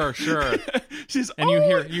container. Sure. She's And you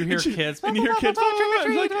hear kids. and you hear kids, trick or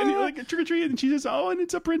treat, and you're like trick or treat, and she says, oh, and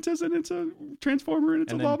it's a princess, and it's a transformer, and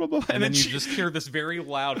it's blah blah blah, and then you just hear this very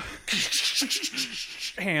loud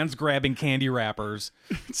hands grabbing candy wrappers.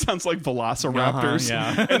 It sounds like velociraptors.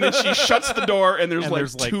 Yeah. And then she shuts the door, and there's And like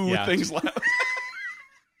there's, like, 2 yeah. things left.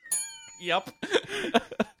 Yep.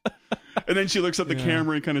 And then she looks at the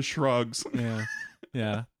camera and kind of shrugs.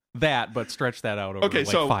 Yeah. that, but stretch that out over Okay, like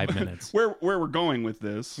so 5 minutes. where we're going with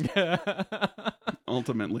this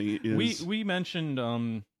ultimately is we mentioned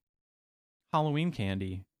Halloween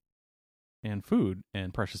candy and food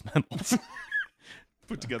and precious metals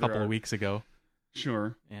put a together couple our- of weeks ago,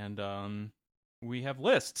 Sure, and we have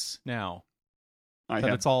lists now. I That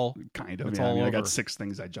have it's all kind of. it's Yeah, I all mean, I got over. 6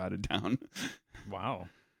 things I jotted down. wow.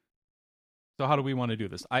 So how do we want to do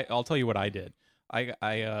this? I'll tell you what I did.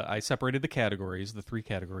 I separated the categories, the 3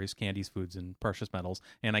 categories: candies, foods, and precious metals,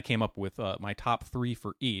 and I came up with my top 3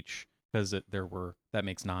 for each because that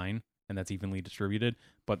makes 9, and that's evenly distributed.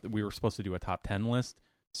 But we were supposed to do a top 10 list,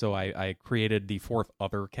 so I created the 4th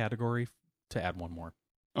other category to add 1 more.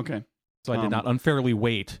 Okay, So I did not unfairly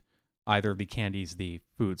weight either the candies, the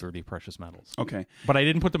foods, or the precious metals. okay. But I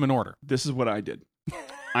didn't put them in order. This is what I did.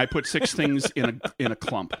 I put 6 things in a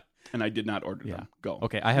clump, and I did not order them. Go.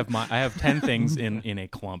 Okay, I have 10 things in a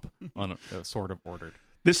clump on sort of ordered.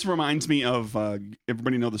 This reminds me of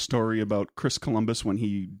everybody know the story about Chris Columbus when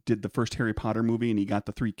he did the first Harry Potter movie and he got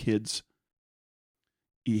the 3 kids.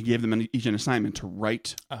 He gave them each an assignment to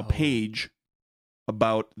write a page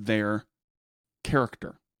about their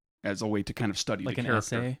character as a way to kind of study Like the an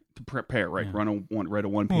character. essay? To prepare, right? Yeah. Write a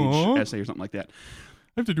 1-page Aw. essay or something like that.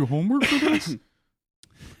 I have to do homework for this?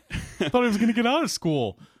 I thought I was going to get out of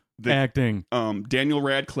school. Acting. Daniel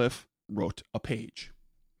Radcliffe wrote a page.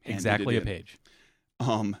 Handed Exactly it a in. page.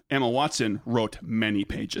 Emma Watson wrote many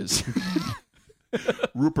pages.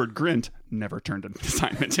 Rupert Grint never turned an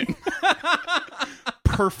assignment in.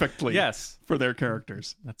 Perfectly. Yes. For their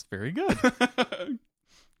characters. That's very good.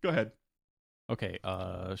 Go ahead. Okay,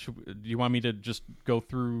 do you want me to just go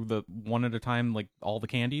through the one at a time, like all the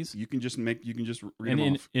candies? You can just read And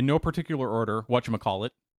them off. in no particular order,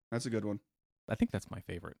 whatchamacallit. That's a good one. I think that's my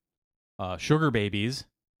favorite. Sugar babies.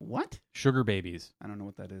 What? Sugar babies. I don't know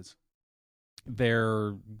what that is.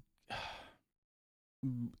 They're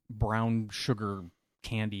brown sugar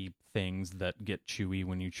candy things that get chewy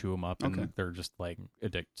when you chew them up, and Okay. they're just like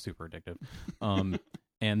super addictive.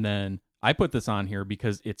 And then I put this on here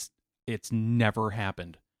because it's never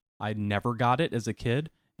happened. I never got it as a kid,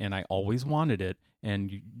 and I always wanted it.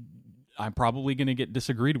 And I'm probably going to get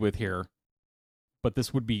disagreed with here, but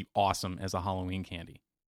this would be awesome as a Halloween candy.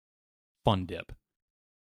 Fun Dip.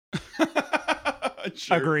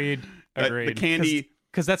 Sure. Agreed. The candy.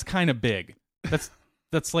 Because that's kind of big.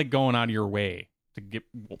 That's like going out of your way to get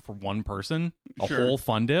for one person a Sure. whole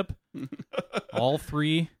Fun Dip, all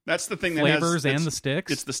 3 That's the thing that flavors has, and the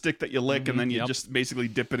sticks. It's the stick that you lick, and then you Yep. just basically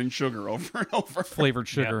dip it in sugar over and over. flavored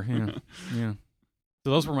sugar. Yeah.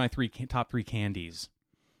 So those were my top 3 candies.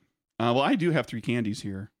 Well, I do have 3 candies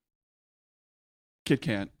here. Kit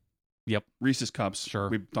Kat. Yep. Reese's Cups. Sure.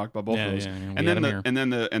 We've talked about both of those. We And had then 'em the here. and then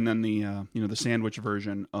the the sandwich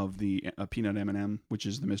version of the peanut M&M, which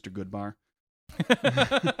is the Mr. Good bar, where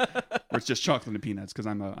it's just chocolate and peanuts because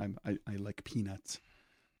I like peanuts.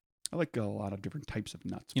 I like a lot of different types of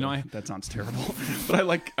nuts. You know, but that sounds terrible, but I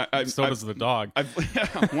like. So does the dog.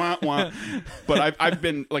 Wah, wah. But I've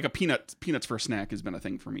been like peanuts for a snack has been a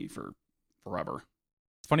thing for me for forever.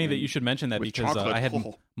 It's funny that you should mention that With because chocolate. I had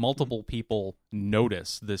Oh. multiple people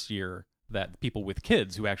notice this year that people with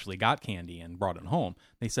kids who actually got candy and brought it home,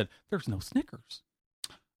 they said, there's no Snickers.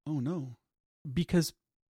 Oh no. Because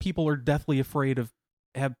people are deathly afraid of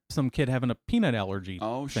some kid having a peanut allergy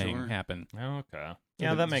Oh, thing sure. happen. Okay.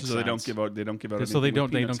 Yeah, that makes so sense. they don't give out. They don't give out. So they anything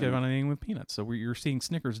with don't peanuts give in out it. anything with peanuts. So you're seeing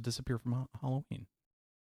Snickers disappear from Halloween.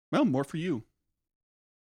 Well, more for you.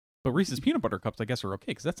 But Reese's peanut butter cups, I guess, are okay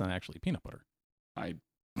because that's not actually peanut butter,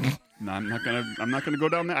 No, I'm not gonna go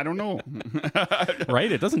down that. I don't know. right?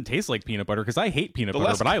 It doesn't taste like peanut butter because I hate peanut The butter,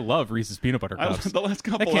 last- but I love Reese's peanut butter cups. The last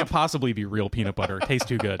couple. That can't possibly be real peanut butter. It tastes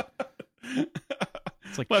too good.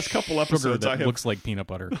 It's like Last couple sugar episodes, that I have- looks like peanut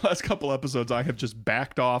butter. The last couple episodes, I have just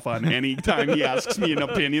backed off on any time he asks me an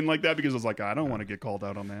opinion like that because I was like, I don't want to get called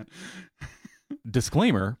out on that.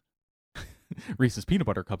 Disclaimer: Reese's peanut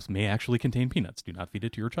butter cups may actually contain peanuts. Do not feed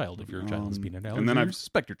it to your child if your child has peanut allergy. and then or I've- you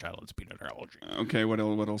suspect your child has peanut allergy. Okay, what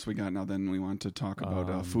else we got now? Then we want to talk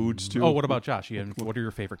about foods too. Oh, what about Josh? What are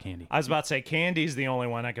your favorite candy? I was about to say candy's the only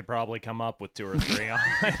one I could probably come up with 2 or 3 on.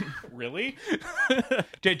 Really?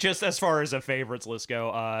 Just as far as a favorites list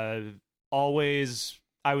go, always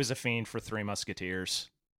I was a fiend for 3 Musketeers.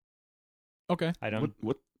 Okay. I don't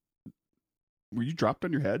what? Were you dropped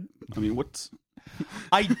on your head? I mean,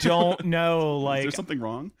 I don't know, is like there something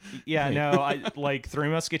wrong? yeah, no, I like 3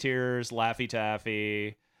 Musketeers, Laffy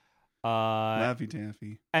Taffy, Laffy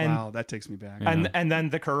Taffy. and- Wow, that takes me back. Yeah. and then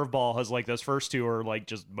the curveball has like those first 2 are like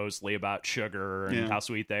just mostly about sugar and Yeah. how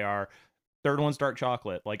sweet they are. Third one's dark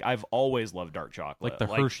chocolate. Like I've always loved dark chocolate. Like the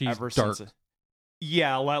Hershey's ever dark since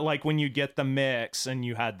Yeah, like when you get the mix and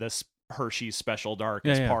you had this Hershey's Special Dark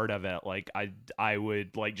as part of it, like I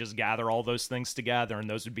would like just gather all those things together, and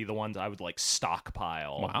those would be the ones I would like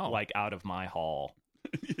stockpile like out of my haul.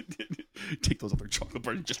 Take those other chocolate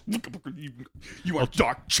bars and just you are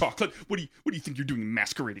dark chocolate. What do you think you're doing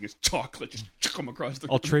masquerading as chocolate? Just chuck them across the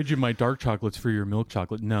room. I'll trade you my dark chocolates for your milk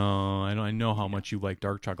chocolate. No, I know how much you like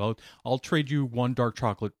dark chocolate. I'll trade you 1 dark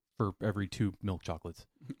chocolate for every 2 milk chocolates.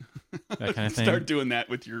 That kind of thing. Start doing that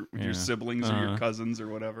with your siblings or your cousins or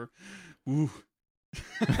whatever. Ooh.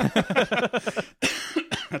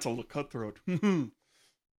 That's a little cutthroat.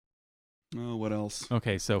 Oh, what else?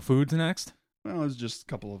 Okay, so foods next? Well, it was just a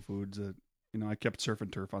couple of foods that, I kept surf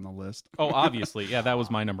and turf on the list. Oh, obviously. Yeah, that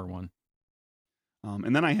was my number one.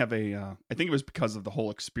 And then I have I think it was because of the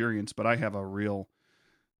whole experience, but I have a real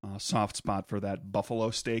soft spot for that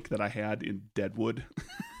buffalo steak that I had in Deadwood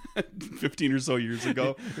 15 or so years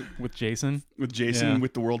ago. With Jason?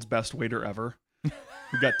 With the world's best waiter ever,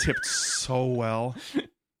 who got tipped so well.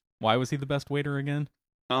 Why was he the best waiter again?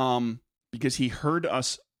 Because he heard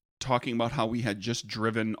us talking about how we had just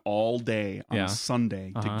driven all day on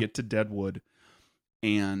Sunday to get to Deadwood,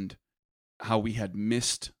 and how we had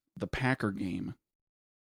missed the Packer game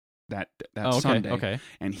that Sunday. Okay.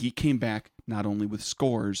 And he came back not only with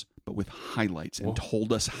scores but with highlights and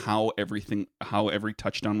told us how every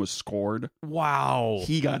touchdown was scored. Wow.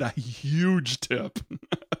 He got a huge tip.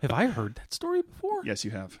 Have I heard that story before? Yes,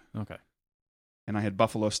 you have. Okay. And I had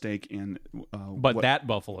buffalo steak and that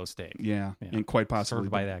buffalo steak. Yeah, and quite possibly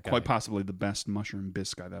served by that guy. Quite possibly the best mushroom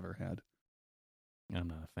bisque I've ever had. I'm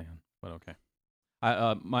not a fan, but okay.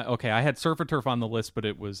 I had surf and turf on the list, but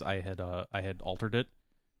I had altered it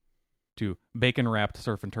to bacon wrapped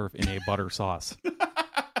surf and turf in a butter sauce.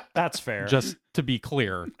 That's fair. Just to be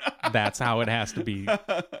clear, that's how it has to be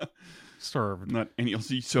served. Not any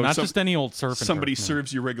just any old surf and turf. Somebody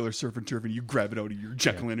serves you regular surf and turf and you grab it out of your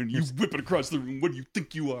Jekyll and you whip it across the room. What do you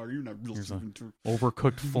think you are? You're not real surf and turf.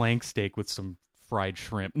 Overcooked flank steak with some fried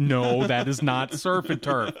shrimp. No, that is not surf and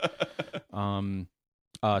turf.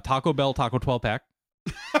 Taco Bell Taco 12-pack.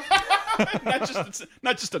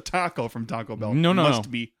 not just a taco from Taco Bell. No. It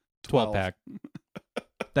must be 12-pack.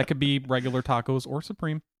 That could be regular tacos or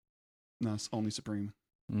Supreme. No, it's only Supreme.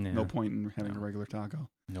 Nah. No point in having a regular taco.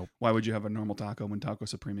 Nope. Why would you have a normal taco when Taco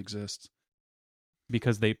Supreme exists?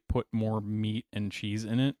 Because they put more meat and cheese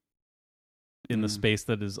in it in the space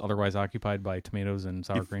that is otherwise occupied by tomatoes and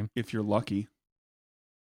sour cream. If you're lucky.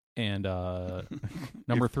 And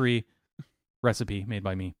number 3, recipe made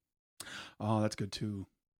by me. Oh, that's good too.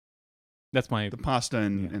 That's the pasta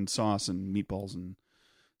and sauce and meatballs and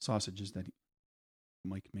sausages that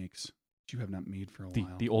Mike makes that you have not made for a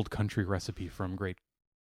while. The old country recipe from great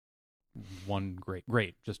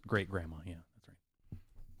grandma. Yeah, that's right.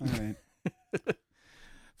 All right.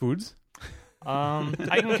 Foods?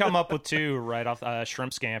 I can come up with 2 right off.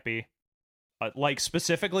 Shrimp scampi, like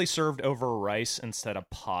specifically served over rice instead of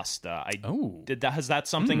pasta. That's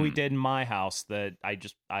something we did in my house that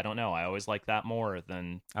I don't know. I always like that more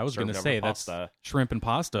than I was going to say pasta. That's shrimp and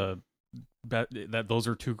pasta. That those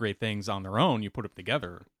are 2 great things on their own. You put them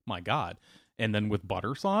together. My God. And then with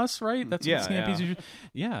butter sauce, right? That's what scampi's usually.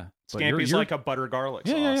 Yeah. Scampi's like a butter garlic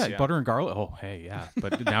sauce. Yeah. Butter and garlic. Oh, hey, yeah.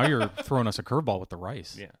 But now you're throwing us a curveball with the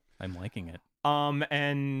rice. Yeah. I'm liking it.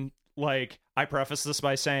 And like I preface this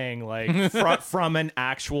by saying like from an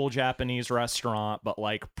actual Japanese restaurant, but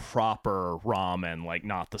like proper ramen, like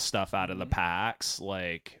not the stuff out of the packs,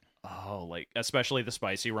 like especially the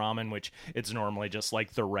spicy ramen, which it's normally just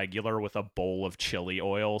like the regular with a bowl of chili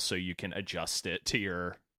oil so you can adjust it to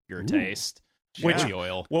your taste. Chili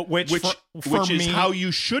oil. Which is how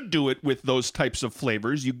you should do it with those types of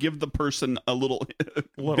flavors. You give the person a little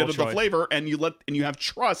bit of the flavor, and you have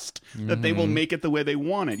trust that they will make it the way they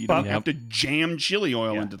want it. You don't have to jam chili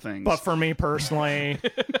oil into things. But for me personally,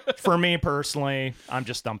 I'm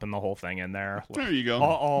just dumping the whole thing in there. There you go.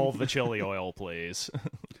 All the chili oil, please.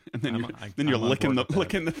 And then you're licking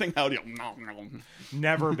the thing out.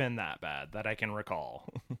 Never been that bad that I can recall.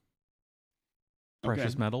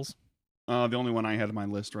 Precious metals. The only one I had on my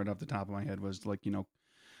list right off the top of my head was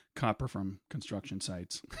copper from construction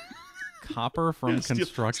sites. Copper from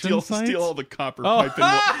construction sites? Steal all the copper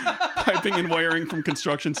piping and wiring from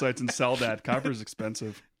construction sites and sell that. Copper is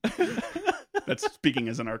expensive. That's speaking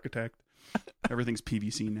as an architect. Everything's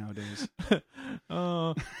PVC nowadays.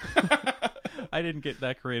 I didn't get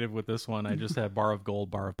that creative with this one. I just had bar of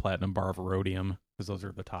gold, bar of platinum, bar of rhodium, because those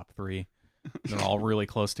are the top 3. They're all really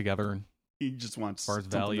close together. He just wants something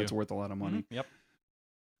value that's worth a lot of money. Yep.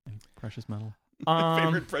 Precious metal.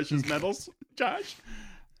 Favorite precious metals, Josh?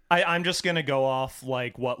 I'm just gonna go off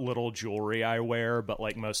like what little jewelry I wear, but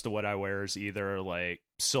like most of what I wear is either like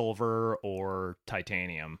silver or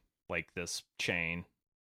titanium, like this chain.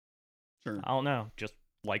 Sure. I don't know, just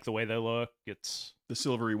like the way they look. It's The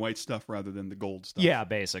silvery white stuff rather than the gold stuff. yeah,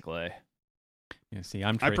 basically. Yeah, see,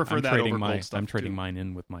 I prefer that over gold stuff, I'm trading too. mine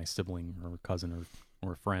in with my sibling or cousin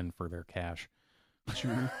or friend for their cash.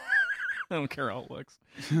 Sure. I don't care how it looks.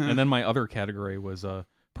 And then my other category was a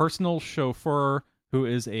personal chauffeur who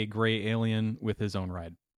is a gray alien with his own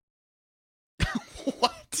ride.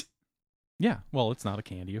 What? Yeah, well, it's not a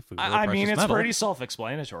candy, a food. Or a I mean, precious it's metal. pretty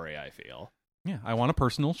self-explanatory, I feel. Yeah, I want a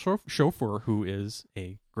personal chauffeur who is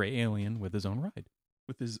a gray alien with his own ride.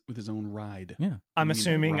 With his own ride. Yeah. I'm You mean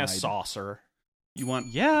assuming a ride. saucer. You want?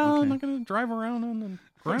 Yeah, Okay. I'm not going to drive around on the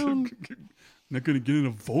ground. Not gonna get in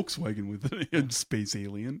a Volkswagen with a space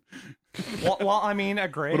alien. Well, I mean, a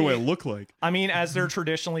gray. What do I look like? I mean, as they're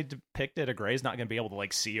traditionally depicted, a gray's not going to be able to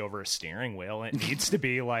like see over a steering wheel. It needs to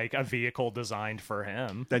be like a vehicle designed for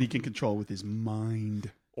him, That he can control with his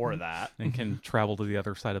mind. or that. And can travel to the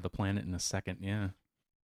other side of the planet in a second, yeah.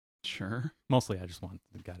 Sure. Mostly I just want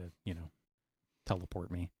the guy to, teleport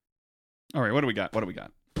me. All right. What do we got?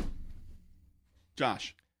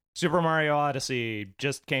 Josh. Super Mario Odyssey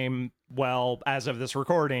just came, well, as of this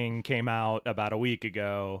recording, came out about a week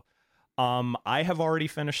ago. I have already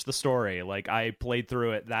finished the story. Like, I played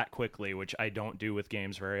through it that quickly, which I don't do with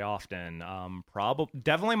games very often.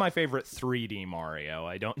 Definitely my favorite 3D Mario.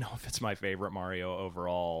 I don't know if it's my favorite Mario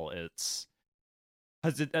overall. It's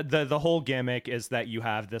the whole gimmick is that you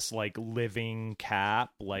have this like living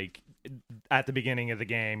cap. Like at the beginning of the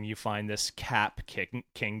game, you find this cap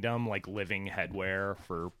kingdom, like living headwear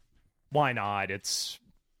for. Why not? It's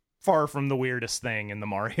far from the weirdest thing in the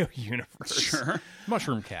Mario universe. Sure.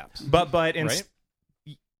 Mushroom caps. But in Right?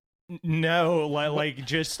 no, like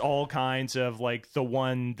just all kinds of like the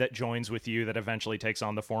one that joins with you that eventually takes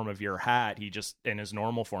on the form of your hat. He just in his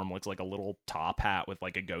normal form looks like a little top hat with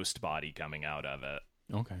like a ghost body coming out of it.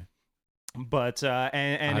 Okay. But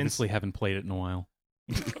and Obviously haven't played it in a while.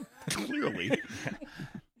 Clearly.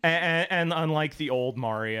 And unlike the old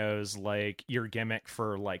Marios, like your gimmick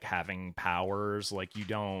for like having powers, like you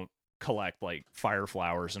don't collect like fire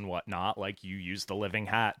flowers and whatnot. Like you use the living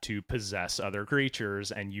hat to possess other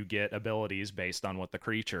creatures, and you get abilities based on what the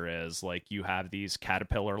creature is. Like you have these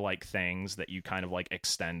caterpillar like things that you kind of like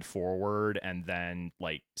extend forward and then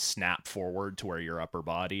like snap forward to where your upper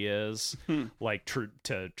body is, like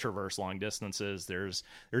to traverse long distances. There's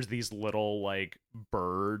these little like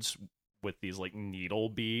birds with these like needle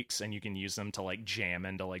beaks, and you can use them to like jam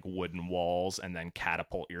into like wooden walls and then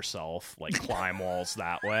catapult yourself, like climb walls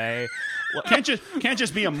that way. Can't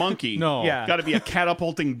just be a monkey. No. Yeah. Got to be a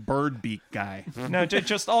catapulting bird beak guy. No,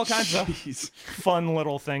 just all kinds of Jeez. fun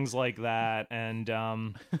little things like that. And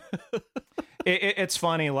it's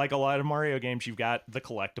funny, like a lot of Mario games, you've got the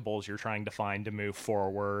collectibles you're trying to find to move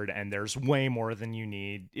forward, and there's way more than you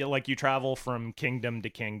need. Like you travel from kingdom to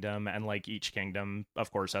kingdom, and like each kingdom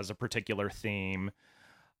of course has a particular theme,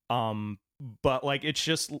 but like it's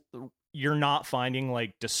just you're not finding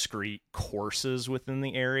like discrete courses within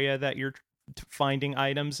the area that you're finding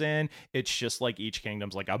items in. It's just like each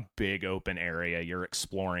kingdom's like a big open area you're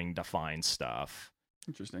exploring to find stuff.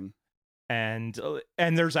 Interesting. And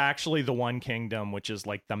there's actually the one kingdom which is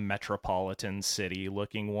like the metropolitan city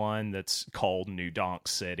looking one that's called New Donk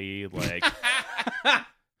City. Like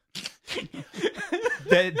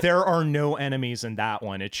there are no enemies in that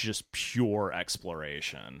one. It's just pure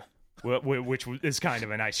exploration, which is kind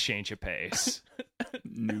of a nice change of pace.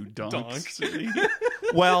 New Donk City.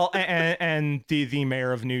 Well, and the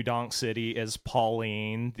mayor of New Donk City is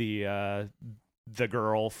Pauline, the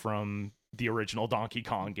girl from the original Donkey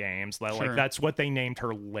Kong games. Like Sure. that's what they named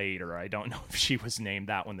her later. I don't know if she was named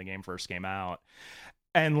that when the game first came out.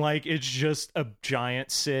 And like it's just a giant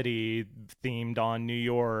city themed on New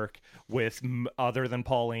York with other than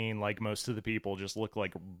Pauline, like most of the people just look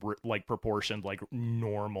like proportioned like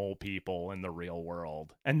normal people in the real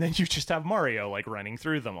world. And then you just have Mario like running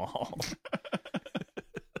through them all.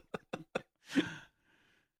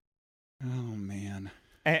 Oh man.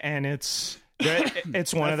 And it's one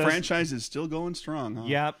That of those franchise is still going strong, huh?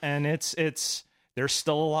 Yep, and it's there's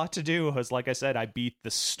still a lot to do. Because like I said, I beat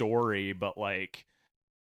the story, but like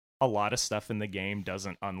a lot of stuff in the game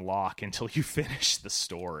doesn't unlock until you finish the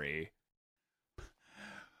story.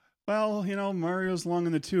 Well, Mario's long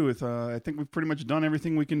in the tooth. I think we've pretty much done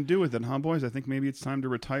everything we can do with it, huh, boys? I think maybe it's time to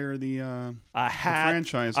retire the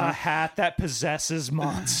franchise. A Huh? hat that possesses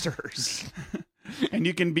monsters. And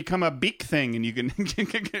you can become a beak thing, and you can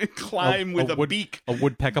climb with a beak. A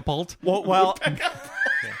woodpeckapult? well,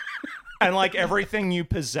 And like everything you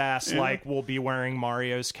possess, like will be wearing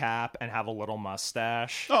Mario's cap and have a little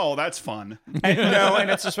mustache. Oh, that's fun. And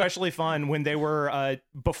it's especially fun when they were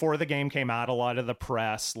before the game came out. A lot of the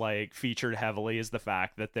press like featured heavily is the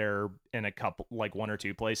fact that they're in a couple, like one or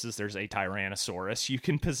two places. There's a Tyrannosaurus you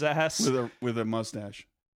can possess with a mustache.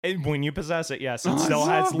 And when you possess it, yes, it still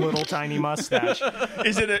has little tiny mustache.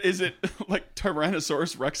 Is it like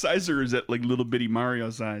Tyrannosaurus Rex size, or is it like little bitty Mario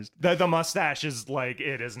sized? The mustache is like,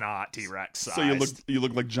 it is not T-Rex size. So you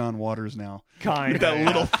look like John Waters now, kind with that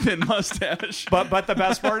little thin mustache. But the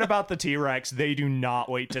best part about the T-Rex, they do not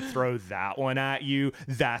wait to throw that one at you.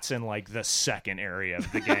 That's in like the second area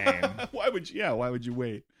of the game. Why would you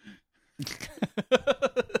wait?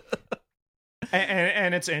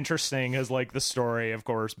 And it's interesting as like the story, of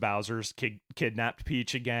course, Bowser's kidnapped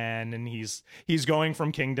Peach again, and he's going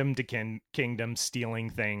from kingdom to kingdom, stealing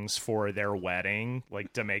things for their wedding,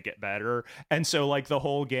 like to make it better. And so like the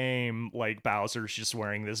whole game, like Bowser's just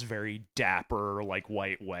wearing this very dapper like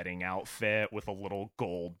white wedding outfit with a little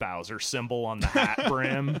gold Bowser symbol on the hat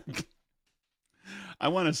brim. I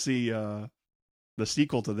want to see the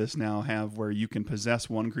sequel to this now have where you can possess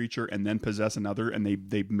one creature and then possess another, and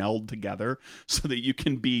they meld together so that you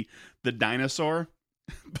can be the dinosaur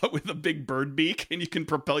but with a big bird beak, and you can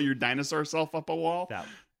propel your dinosaur self up a wall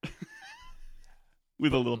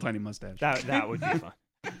with a little tiny mustache. That would be fun.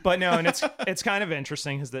 But no, and it's kind of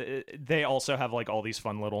interesting because they also have like all these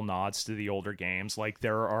fun little nods to the older games. Like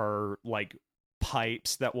there are like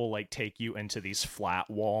pipes that will like take you into these flat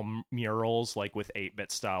wall murals like with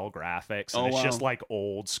 8-bit style graphics, and it's just like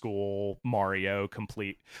old school Mario,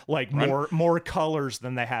 complete like more colors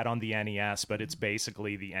than they had on the NES, but it's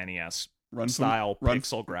basically the NES style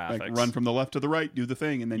pixel graphics. Like run from the left to the right, do the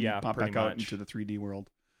thing, and then you pop back out into the 3D world.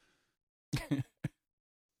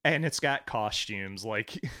 And it's got costumes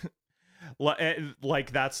like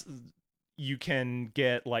that's, you can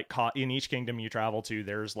get like in each kingdom you travel to,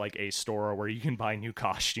 there's like a store where you can buy new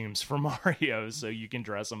costumes for Mario, so you can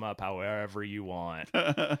dress them up however you want.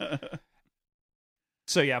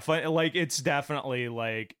 So yeah, like it's definitely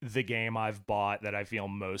like the game I've bought that I feel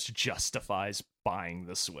most justifies buying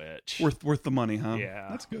the Switch. Worth the money, huh? Yeah,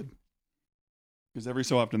 that's good. Because every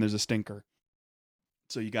so often there's a stinker.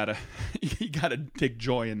 So you gotta take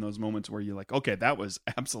joy in those moments where you're like, okay, that was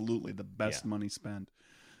absolutely the best money spent.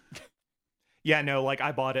 Yeah, no, like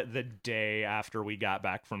I bought it the day after we got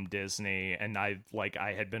back from Disney, and I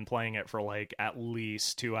had been playing it for like at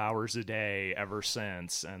least 2 hours a day ever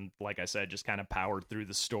since, and like I said, just kind of powered through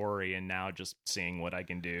the story, and now just seeing what I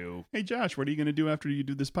can do. Hey Josh, what are you going to do after you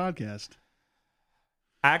do this podcast?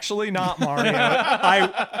 Actually, not Mario.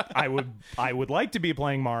 I would like to be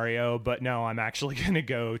playing Mario, but no, I'm actually going to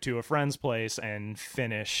go to a friend's place and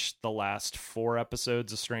finish the last 4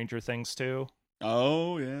 episodes of Stranger Things 2.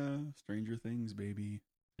 Oh, yeah. Stranger Things, baby.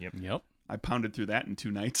 Yep. I pounded through that in 2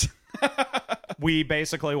 nights. We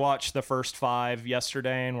basically watched the first 5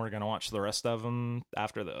 yesterday, and we're going to watch the rest of them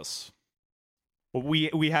after this.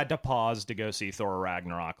 We had to pause to go see Thor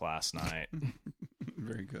Ragnarok last night.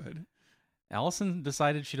 Very good. Allison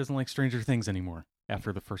decided she doesn't like Stranger Things anymore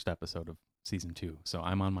after the first episode of season 2. So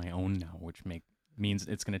I'm on my own now, which means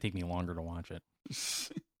it's going to take me longer to watch it.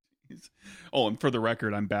 Oh, and for the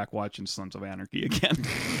record, I'm back watching Sons of Anarchy again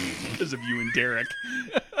because of you and Derek.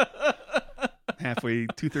 Halfway,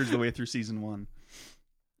 2/3 of the way through season 1.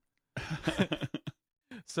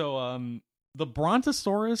 So, the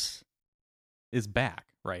Brontosaurus is back,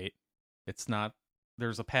 right? It's not.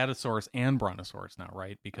 There's a Patasaurus and Brontosaurus now,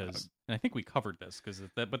 right? Because and I think we covered this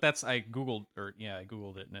but that's I googled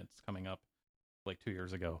it, and it's coming up like 2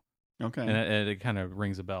 years ago. Okay, and it kind of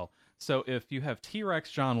rings a bell. So if you have T-Rex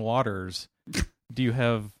John Waters, do you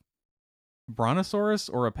have Brontosaurus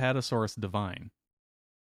or Apatosaurus Divine?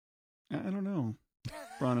 I don't know.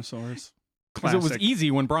 Brontosaurus. Because it was easy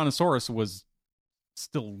when Brontosaurus was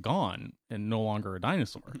still gone and no longer a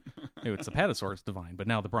dinosaur. It's Apatosaurus Divine, but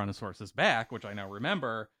now the Brontosaurus is back, which I now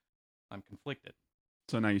remember. I'm conflicted.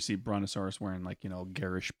 So now you see Brontosaurus wearing like,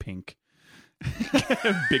 garish pink,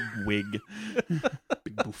 big wig,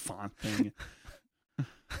 big bouffant thing.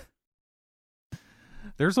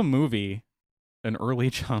 There's a movie, an early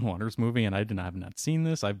John Waters movie, and I have not seen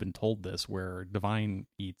this. I've been told this, where Divine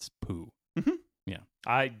eats poo. Mm-hmm. Yeah,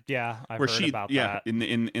 I've heard about that. Yeah,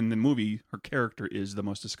 in the movie, her character is the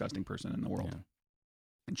most disgusting person in the world,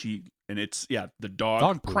 and it's the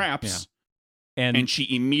dog craps, and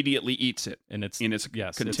she immediately eats it, and it's a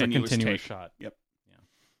continuous shot. Yep.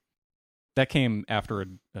 That came after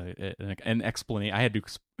an explanation. I had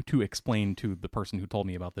to explain to the person who told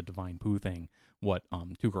me about the Divine Pooh thing what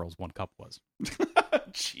 2 Girls, 1 Cup was.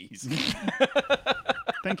 Jeez.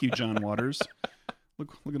 Thank you, John Waters.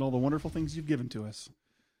 Look at all the wonderful things you've given to us.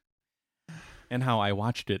 And how I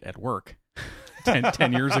watched it at work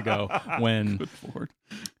 10 years ago when Good Lord.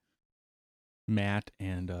 Matt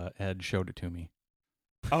and Ed showed it to me.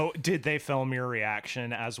 Oh, did they film your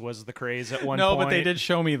reaction as was the craze at one No, point? but they did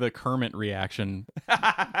show me the Kermit reaction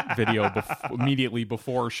video immediately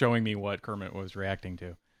before showing me what Kermit was reacting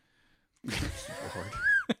to.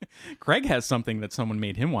 Craig has something that someone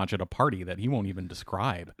made him watch at a party that he won't even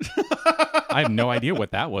describe. I have no idea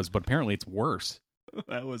what that was, but apparently it's worse.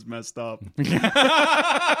 That was messed up.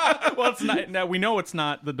 Well, it's not. No, we know it's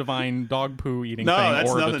not the divine dog poo eating thing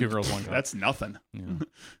or nothing. the 2 Girls, 1 Cup. That's nothing. Yeah.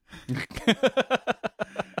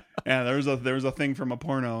 Yeah, there was a thing from a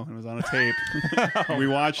porno. It was on a tape. We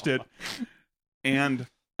watched it, and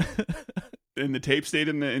the tape stayed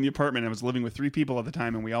in the apartment. I was living with 3 people at the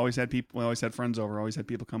time, and we always had friends over. Always had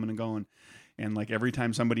people coming and going, and like every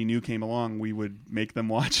time somebody new came along, we would make them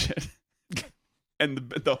watch it. And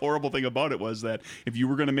the horrible thing about it was that if you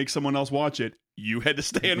were going to make someone else watch it, you had to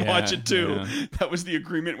stay and watch it too. Yeah. That was the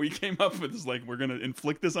agreement we came up with. It's like, we're going to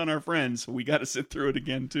inflict this on our friends, so we got to sit through it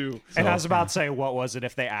again too. And I was about to say, what was it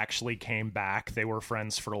if they actually came back? They were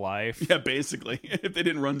friends for life. Yeah, basically. If they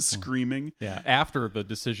didn't run screaming. Yeah, after the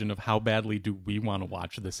decision of how badly do we want to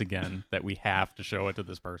watch this again, that we have to show it to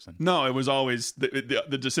this person. No, it was always,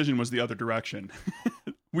 the decision was the other direction.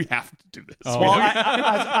 We have to do this. Oh. Well,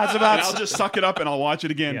 I was about And I'll just suck it up and I'll watch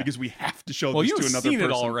it again because we have to show Well, this you've to another seen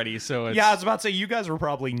person. it already, so it's yeah, I was about to say, you guys were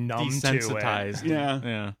probably numb to it. desensitized. Yeah.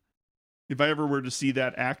 Yeah. If I ever were to see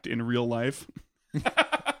that act in real life,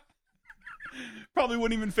 probably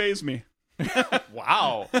wouldn't even faze me.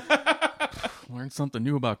 Wow. Learned something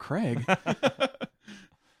new about Craig.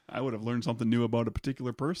 I would have learned something new about a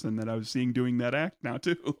particular person that I was seeing doing that act now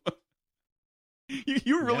too.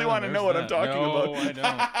 You really Yeah, want to know there's what I'm that. talking No, about.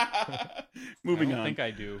 I don't. Moving I don't on. think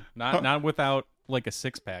I do. Not without like a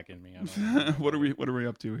 6-pack in me. I don't know. What are we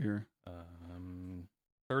up to here?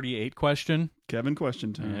 38 question. Kevin,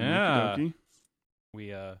 question time. Yeah.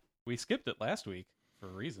 Okey-dokey. We skipped it last week for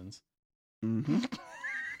reasons. Mhm.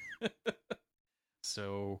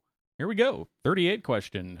 So here we go. 38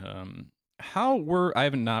 question. I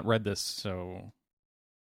haven't not read this, so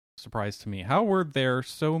surprise to me. How were there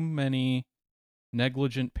so many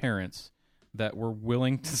negligent parents that were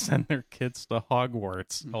willing to send their kids to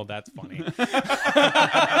Hogwarts? Oh, that's funny.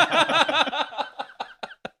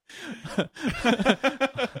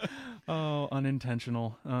 Oh,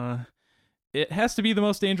 unintentional. It has to be the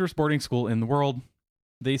most dangerous boarding school in the world.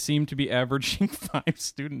 They seem to be averaging 5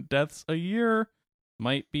 student deaths a year.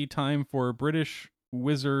 Might be time for British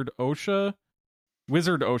Wizard OSHA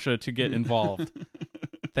to get involved.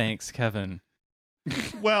 Thanks, Kevin.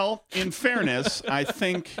 Well, in fairness, I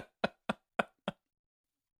think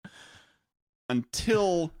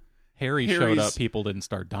until Harry showed Harry's- up, people didn't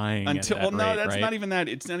start dying. until at that well, no, rate, that's right? not even that.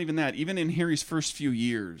 It's not even that. Even in Harry's first few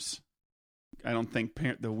years, I don't think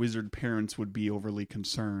the wizard parents would be overly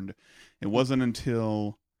concerned. It wasn't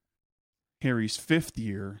until Harry's 5th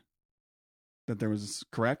year that there was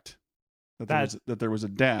that there was a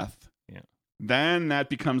death. Yeah. Then that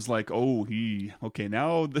becomes like, now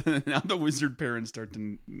the wizard parents start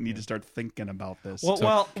to need to start thinking about this.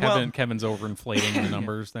 Well, Kevin's overinflating the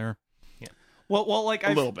numbers there. Well, like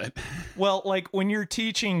a little bit. Well, like when you're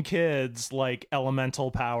teaching kids like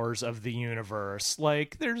elemental powers of the universe,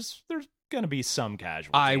 like there's going to be some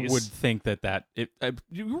casualties. I would think that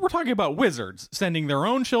we're talking about wizards sending their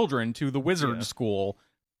own children to the wizard school.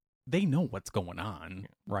 They know what's going on,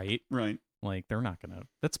 right? Right. Like they're not going to.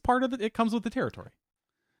 That's part of it. It comes with the territory.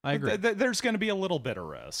 I agree. There's going to be a little bit of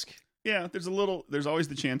risk. Yeah, there's always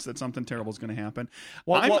the chance that something terrible is going to happen.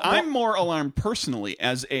 Well, I'm more alarmed personally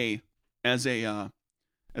as a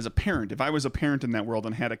parent. If I was a parent in that world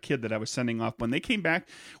and had a kid that I was sending off when they came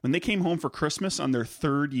home for Christmas on their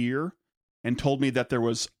 3rd year and told me that there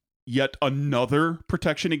was yet another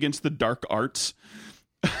protection against the dark arts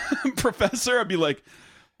professor, I'd be like,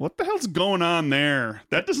 what the hell's going on there?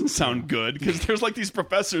 That doesn't sound good, because there's like these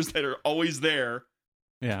professors that are always there.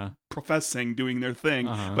 Yeah. Professing, doing their thing,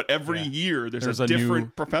 but every year there's a different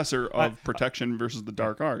new professor of protection versus the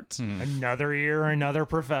dark arts. Another year, another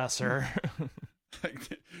professor.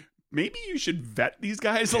 Maybe you should vet these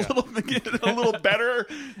guys a little better.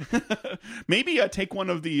 Maybe take one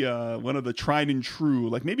of the tried and true,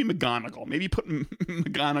 like maybe McGonagall. Maybe put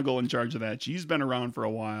McGonagall in charge of that. She's been around for a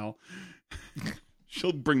while.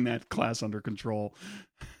 She'll bring that class under control.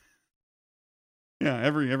 Yeah,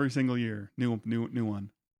 every single year, new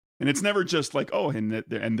one. And it's never just like, oh, and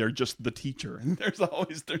they're just the teacher. And they're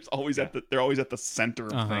always they're always at the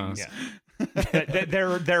center of things. Yeah.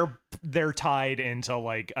 they're tied into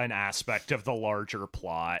like an aspect of the larger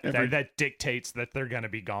plot that dictates that they're going to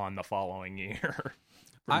be gone the following year.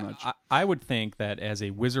 I would think that as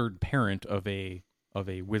a wizard parent of a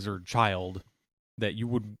wizard child, that you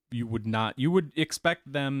would expect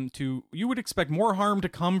more harm to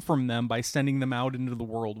come from them by sending them out into the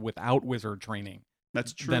world without wizard training.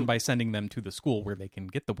 That's true. Than by sending them to the school where they can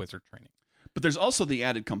get the wizard training. But there's also the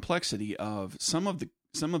added complexity of some of the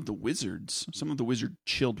wizards, some of the wizard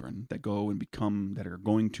children that are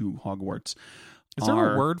going to Hogwarts. Is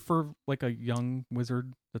there a word for like a young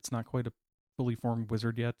wizard that's not quite a fully formed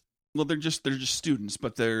wizard yet? Well, they're just students,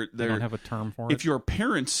 but they don't have a term for it. If your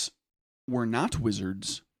parents were not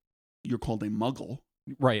wizards, you're called a muggle,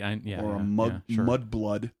 right? Or a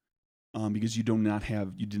mudblood. Because you do not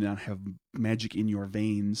have magic in your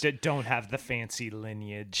veins. Don't have the fancy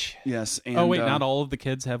lineage. Yes. And, not all of the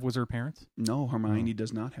kids have wizard parents? No, Hermione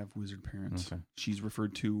does not have wizard parents. Okay. She's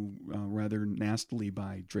referred to rather nastily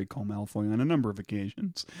by Draco Malfoy on a number of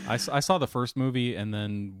occasions. I saw the first movie and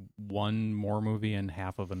then one more movie and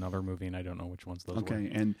half of another movie, and I don't know which ones those were.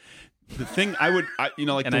 Okay, and the thing the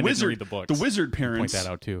wizard parents point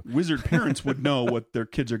that out too. Wizard parents would know what their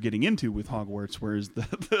kids are getting into with Hogwarts, whereas the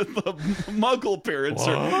Muggle parents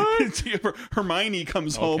Hermione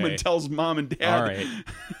comes home and tells mom and dad. All right,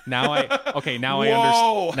 now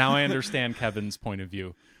I understand Kevin's point of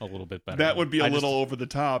view a little bit better. That would be a little over the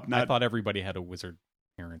top. I thought everybody had a wizard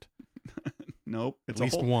parent. Nope, it's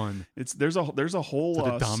at least one. There's a whole is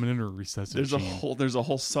it a dominant or recessive. There's a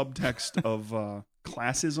whole subtext of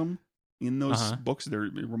classism in those books.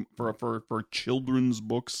 They're for children's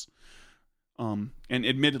books. And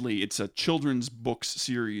admittedly, it's a children's books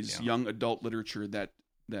series, young adult literature that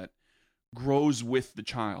grows with the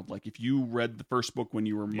child. Like if you read the first book when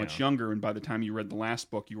you were much younger, and by the time you read the last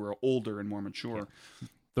book, you were older and more mature. Yeah.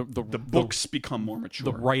 The books become more mature.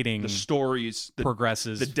 The writing, the stories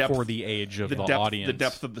progresses the depth, for the age of the audience. The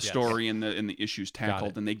depth of the story and the issues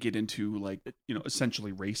tackled, and they get into like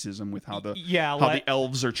essentially racism with how the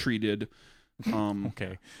elves are treated.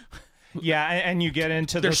 Okay. Yeah, and you get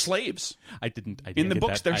into they're slaves. I didn't in the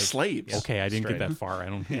books. That. They're slaves. Okay, I didn't get that far. I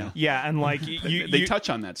don't. Yeah, and like they touch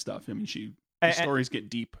on that stuff. I mean, the stories get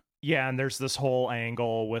deep. Yeah, and there's this whole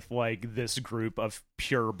angle with like this group of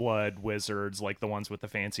pureblood wizards, like the ones with the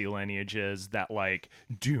fancy lineages, that like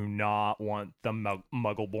do not want the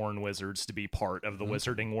Muggle-born wizards to be part of the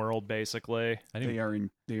wizarding world. Basically, they are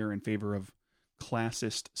in favor of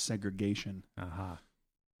classist segregation.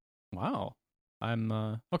 Wow, I'm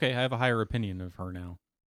okay. I have a higher opinion of her now,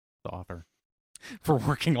 the author, for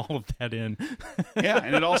working all of that in. Yeah,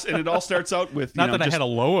 and it all starts out with not that I had a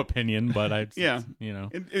low opinion, but I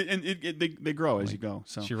they grow as you go.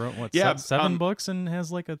 So she wrote seven books and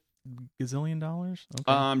has like $1 gazillion.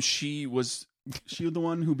 Okay. She the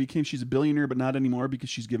one who she's a billionaire, but not anymore because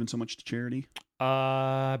she's given so much to charity.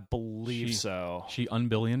 I believe so. She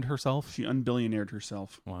unbillioned herself. She unbillionaired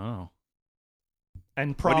herself. Wow.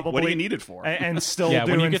 And probably what do you need it for? And still doing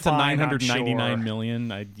when you get to 999 sure. million,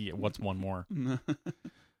 what's one more?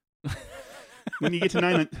 When you get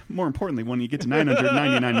to more importantly, when you get to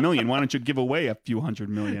 999 million, why don't you give away a few $100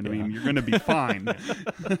 million? I mean, you're going to be fine.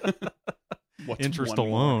 Interest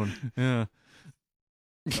alone. Yeah.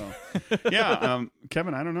 So,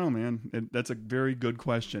 Kevin, I don't know, man. That's a very good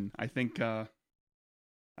question. I think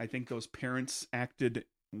those parents acted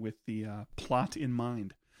with the plot in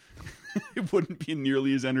mind. It wouldn't be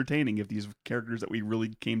nearly as entertaining if these characters that we really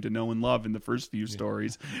came to know and love in the first few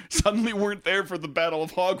stories suddenly weren't there for the Battle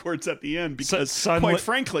of Hogwarts at the end, because quite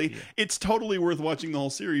frankly, it's totally worth watching the whole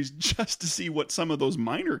series just to see what some of those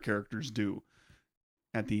minor characters do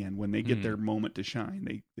at the end when they get their moment to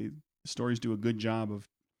shine. The stories do a good job of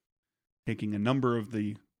taking a number of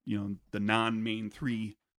the non-main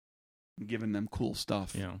three and giving them cool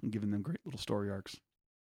stuff and giving them great little story arcs.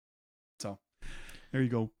 So there you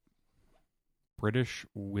go. British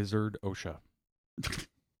Wizard OSHA.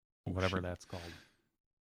 Whatever that's called.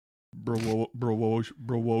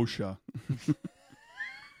 Browosha.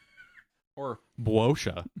 Or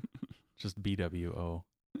Bwosha. Just BWO.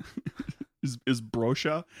 Is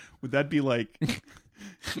Brosha? Would that be like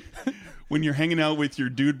when you're hanging out with your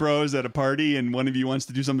dude bros at a party and one of you wants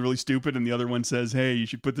to do something really stupid and the other one says, hey, you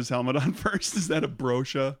should put this helmet on first? Is that a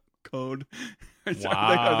Brosha code? Wow,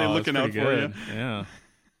 are they looking out for you? Yeah.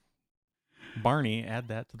 Barney, add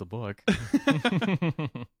that to the book.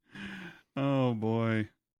 Oh, boy.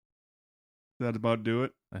 Does that about do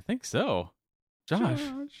it? I think so. Josh,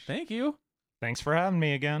 thank you. Thanks for having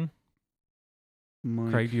me again.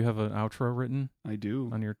 Mike, Craig, do you have an outro written I do.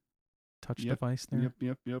 on your touch device there?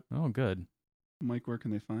 Yep. Oh, good. Mike, where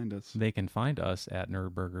can they find us? They can find us at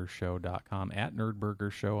nerdburgershow.com, at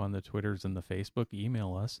nerdburgershow on the Twitters and the Facebook.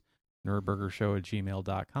 Email us,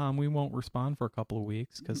 nerdburgershow@gmail.com. We won't respond for a couple of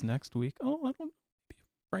weeks because next week, I don't know,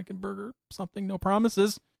 Frankenburger, something, no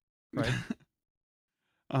promises. Right.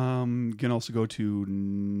 You can also go to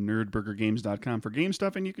nerdburgergames.com for game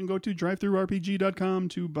stuff, and you can go to drivethrurpg.com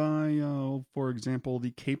to buy, for example,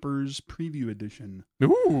 the Capers Preview Edition.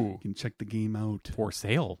 Ooh. You can check the game out. For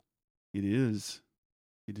sale. It is.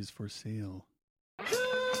 It is for sale.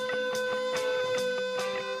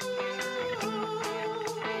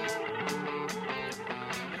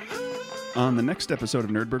 On the next episode of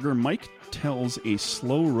Nerdburger, Mike tells a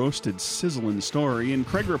slow-roasted, sizzling story, and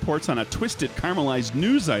Craig reports on a twisted, caramelized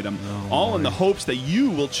news item, all in the hopes that you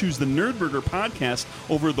will choose the Nerdburger podcast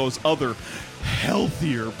over those other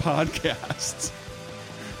healthier podcasts.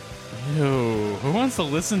 Ew, who wants to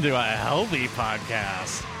listen to a healthy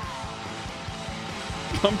podcast?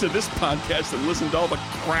 Come to this podcast and listen to all the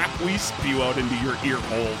crap we spew out into your ear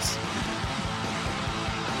holes.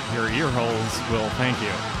 Your ear holes will thank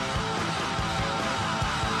you.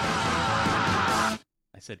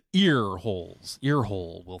 I said ear holes. Ear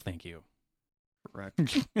hole will thank you. Correct.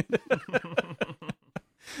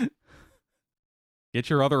 Get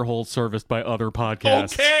your other holes serviced by other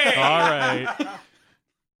podcasts. Okay. All right.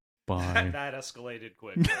 Bye. That escalated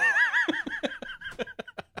quickly.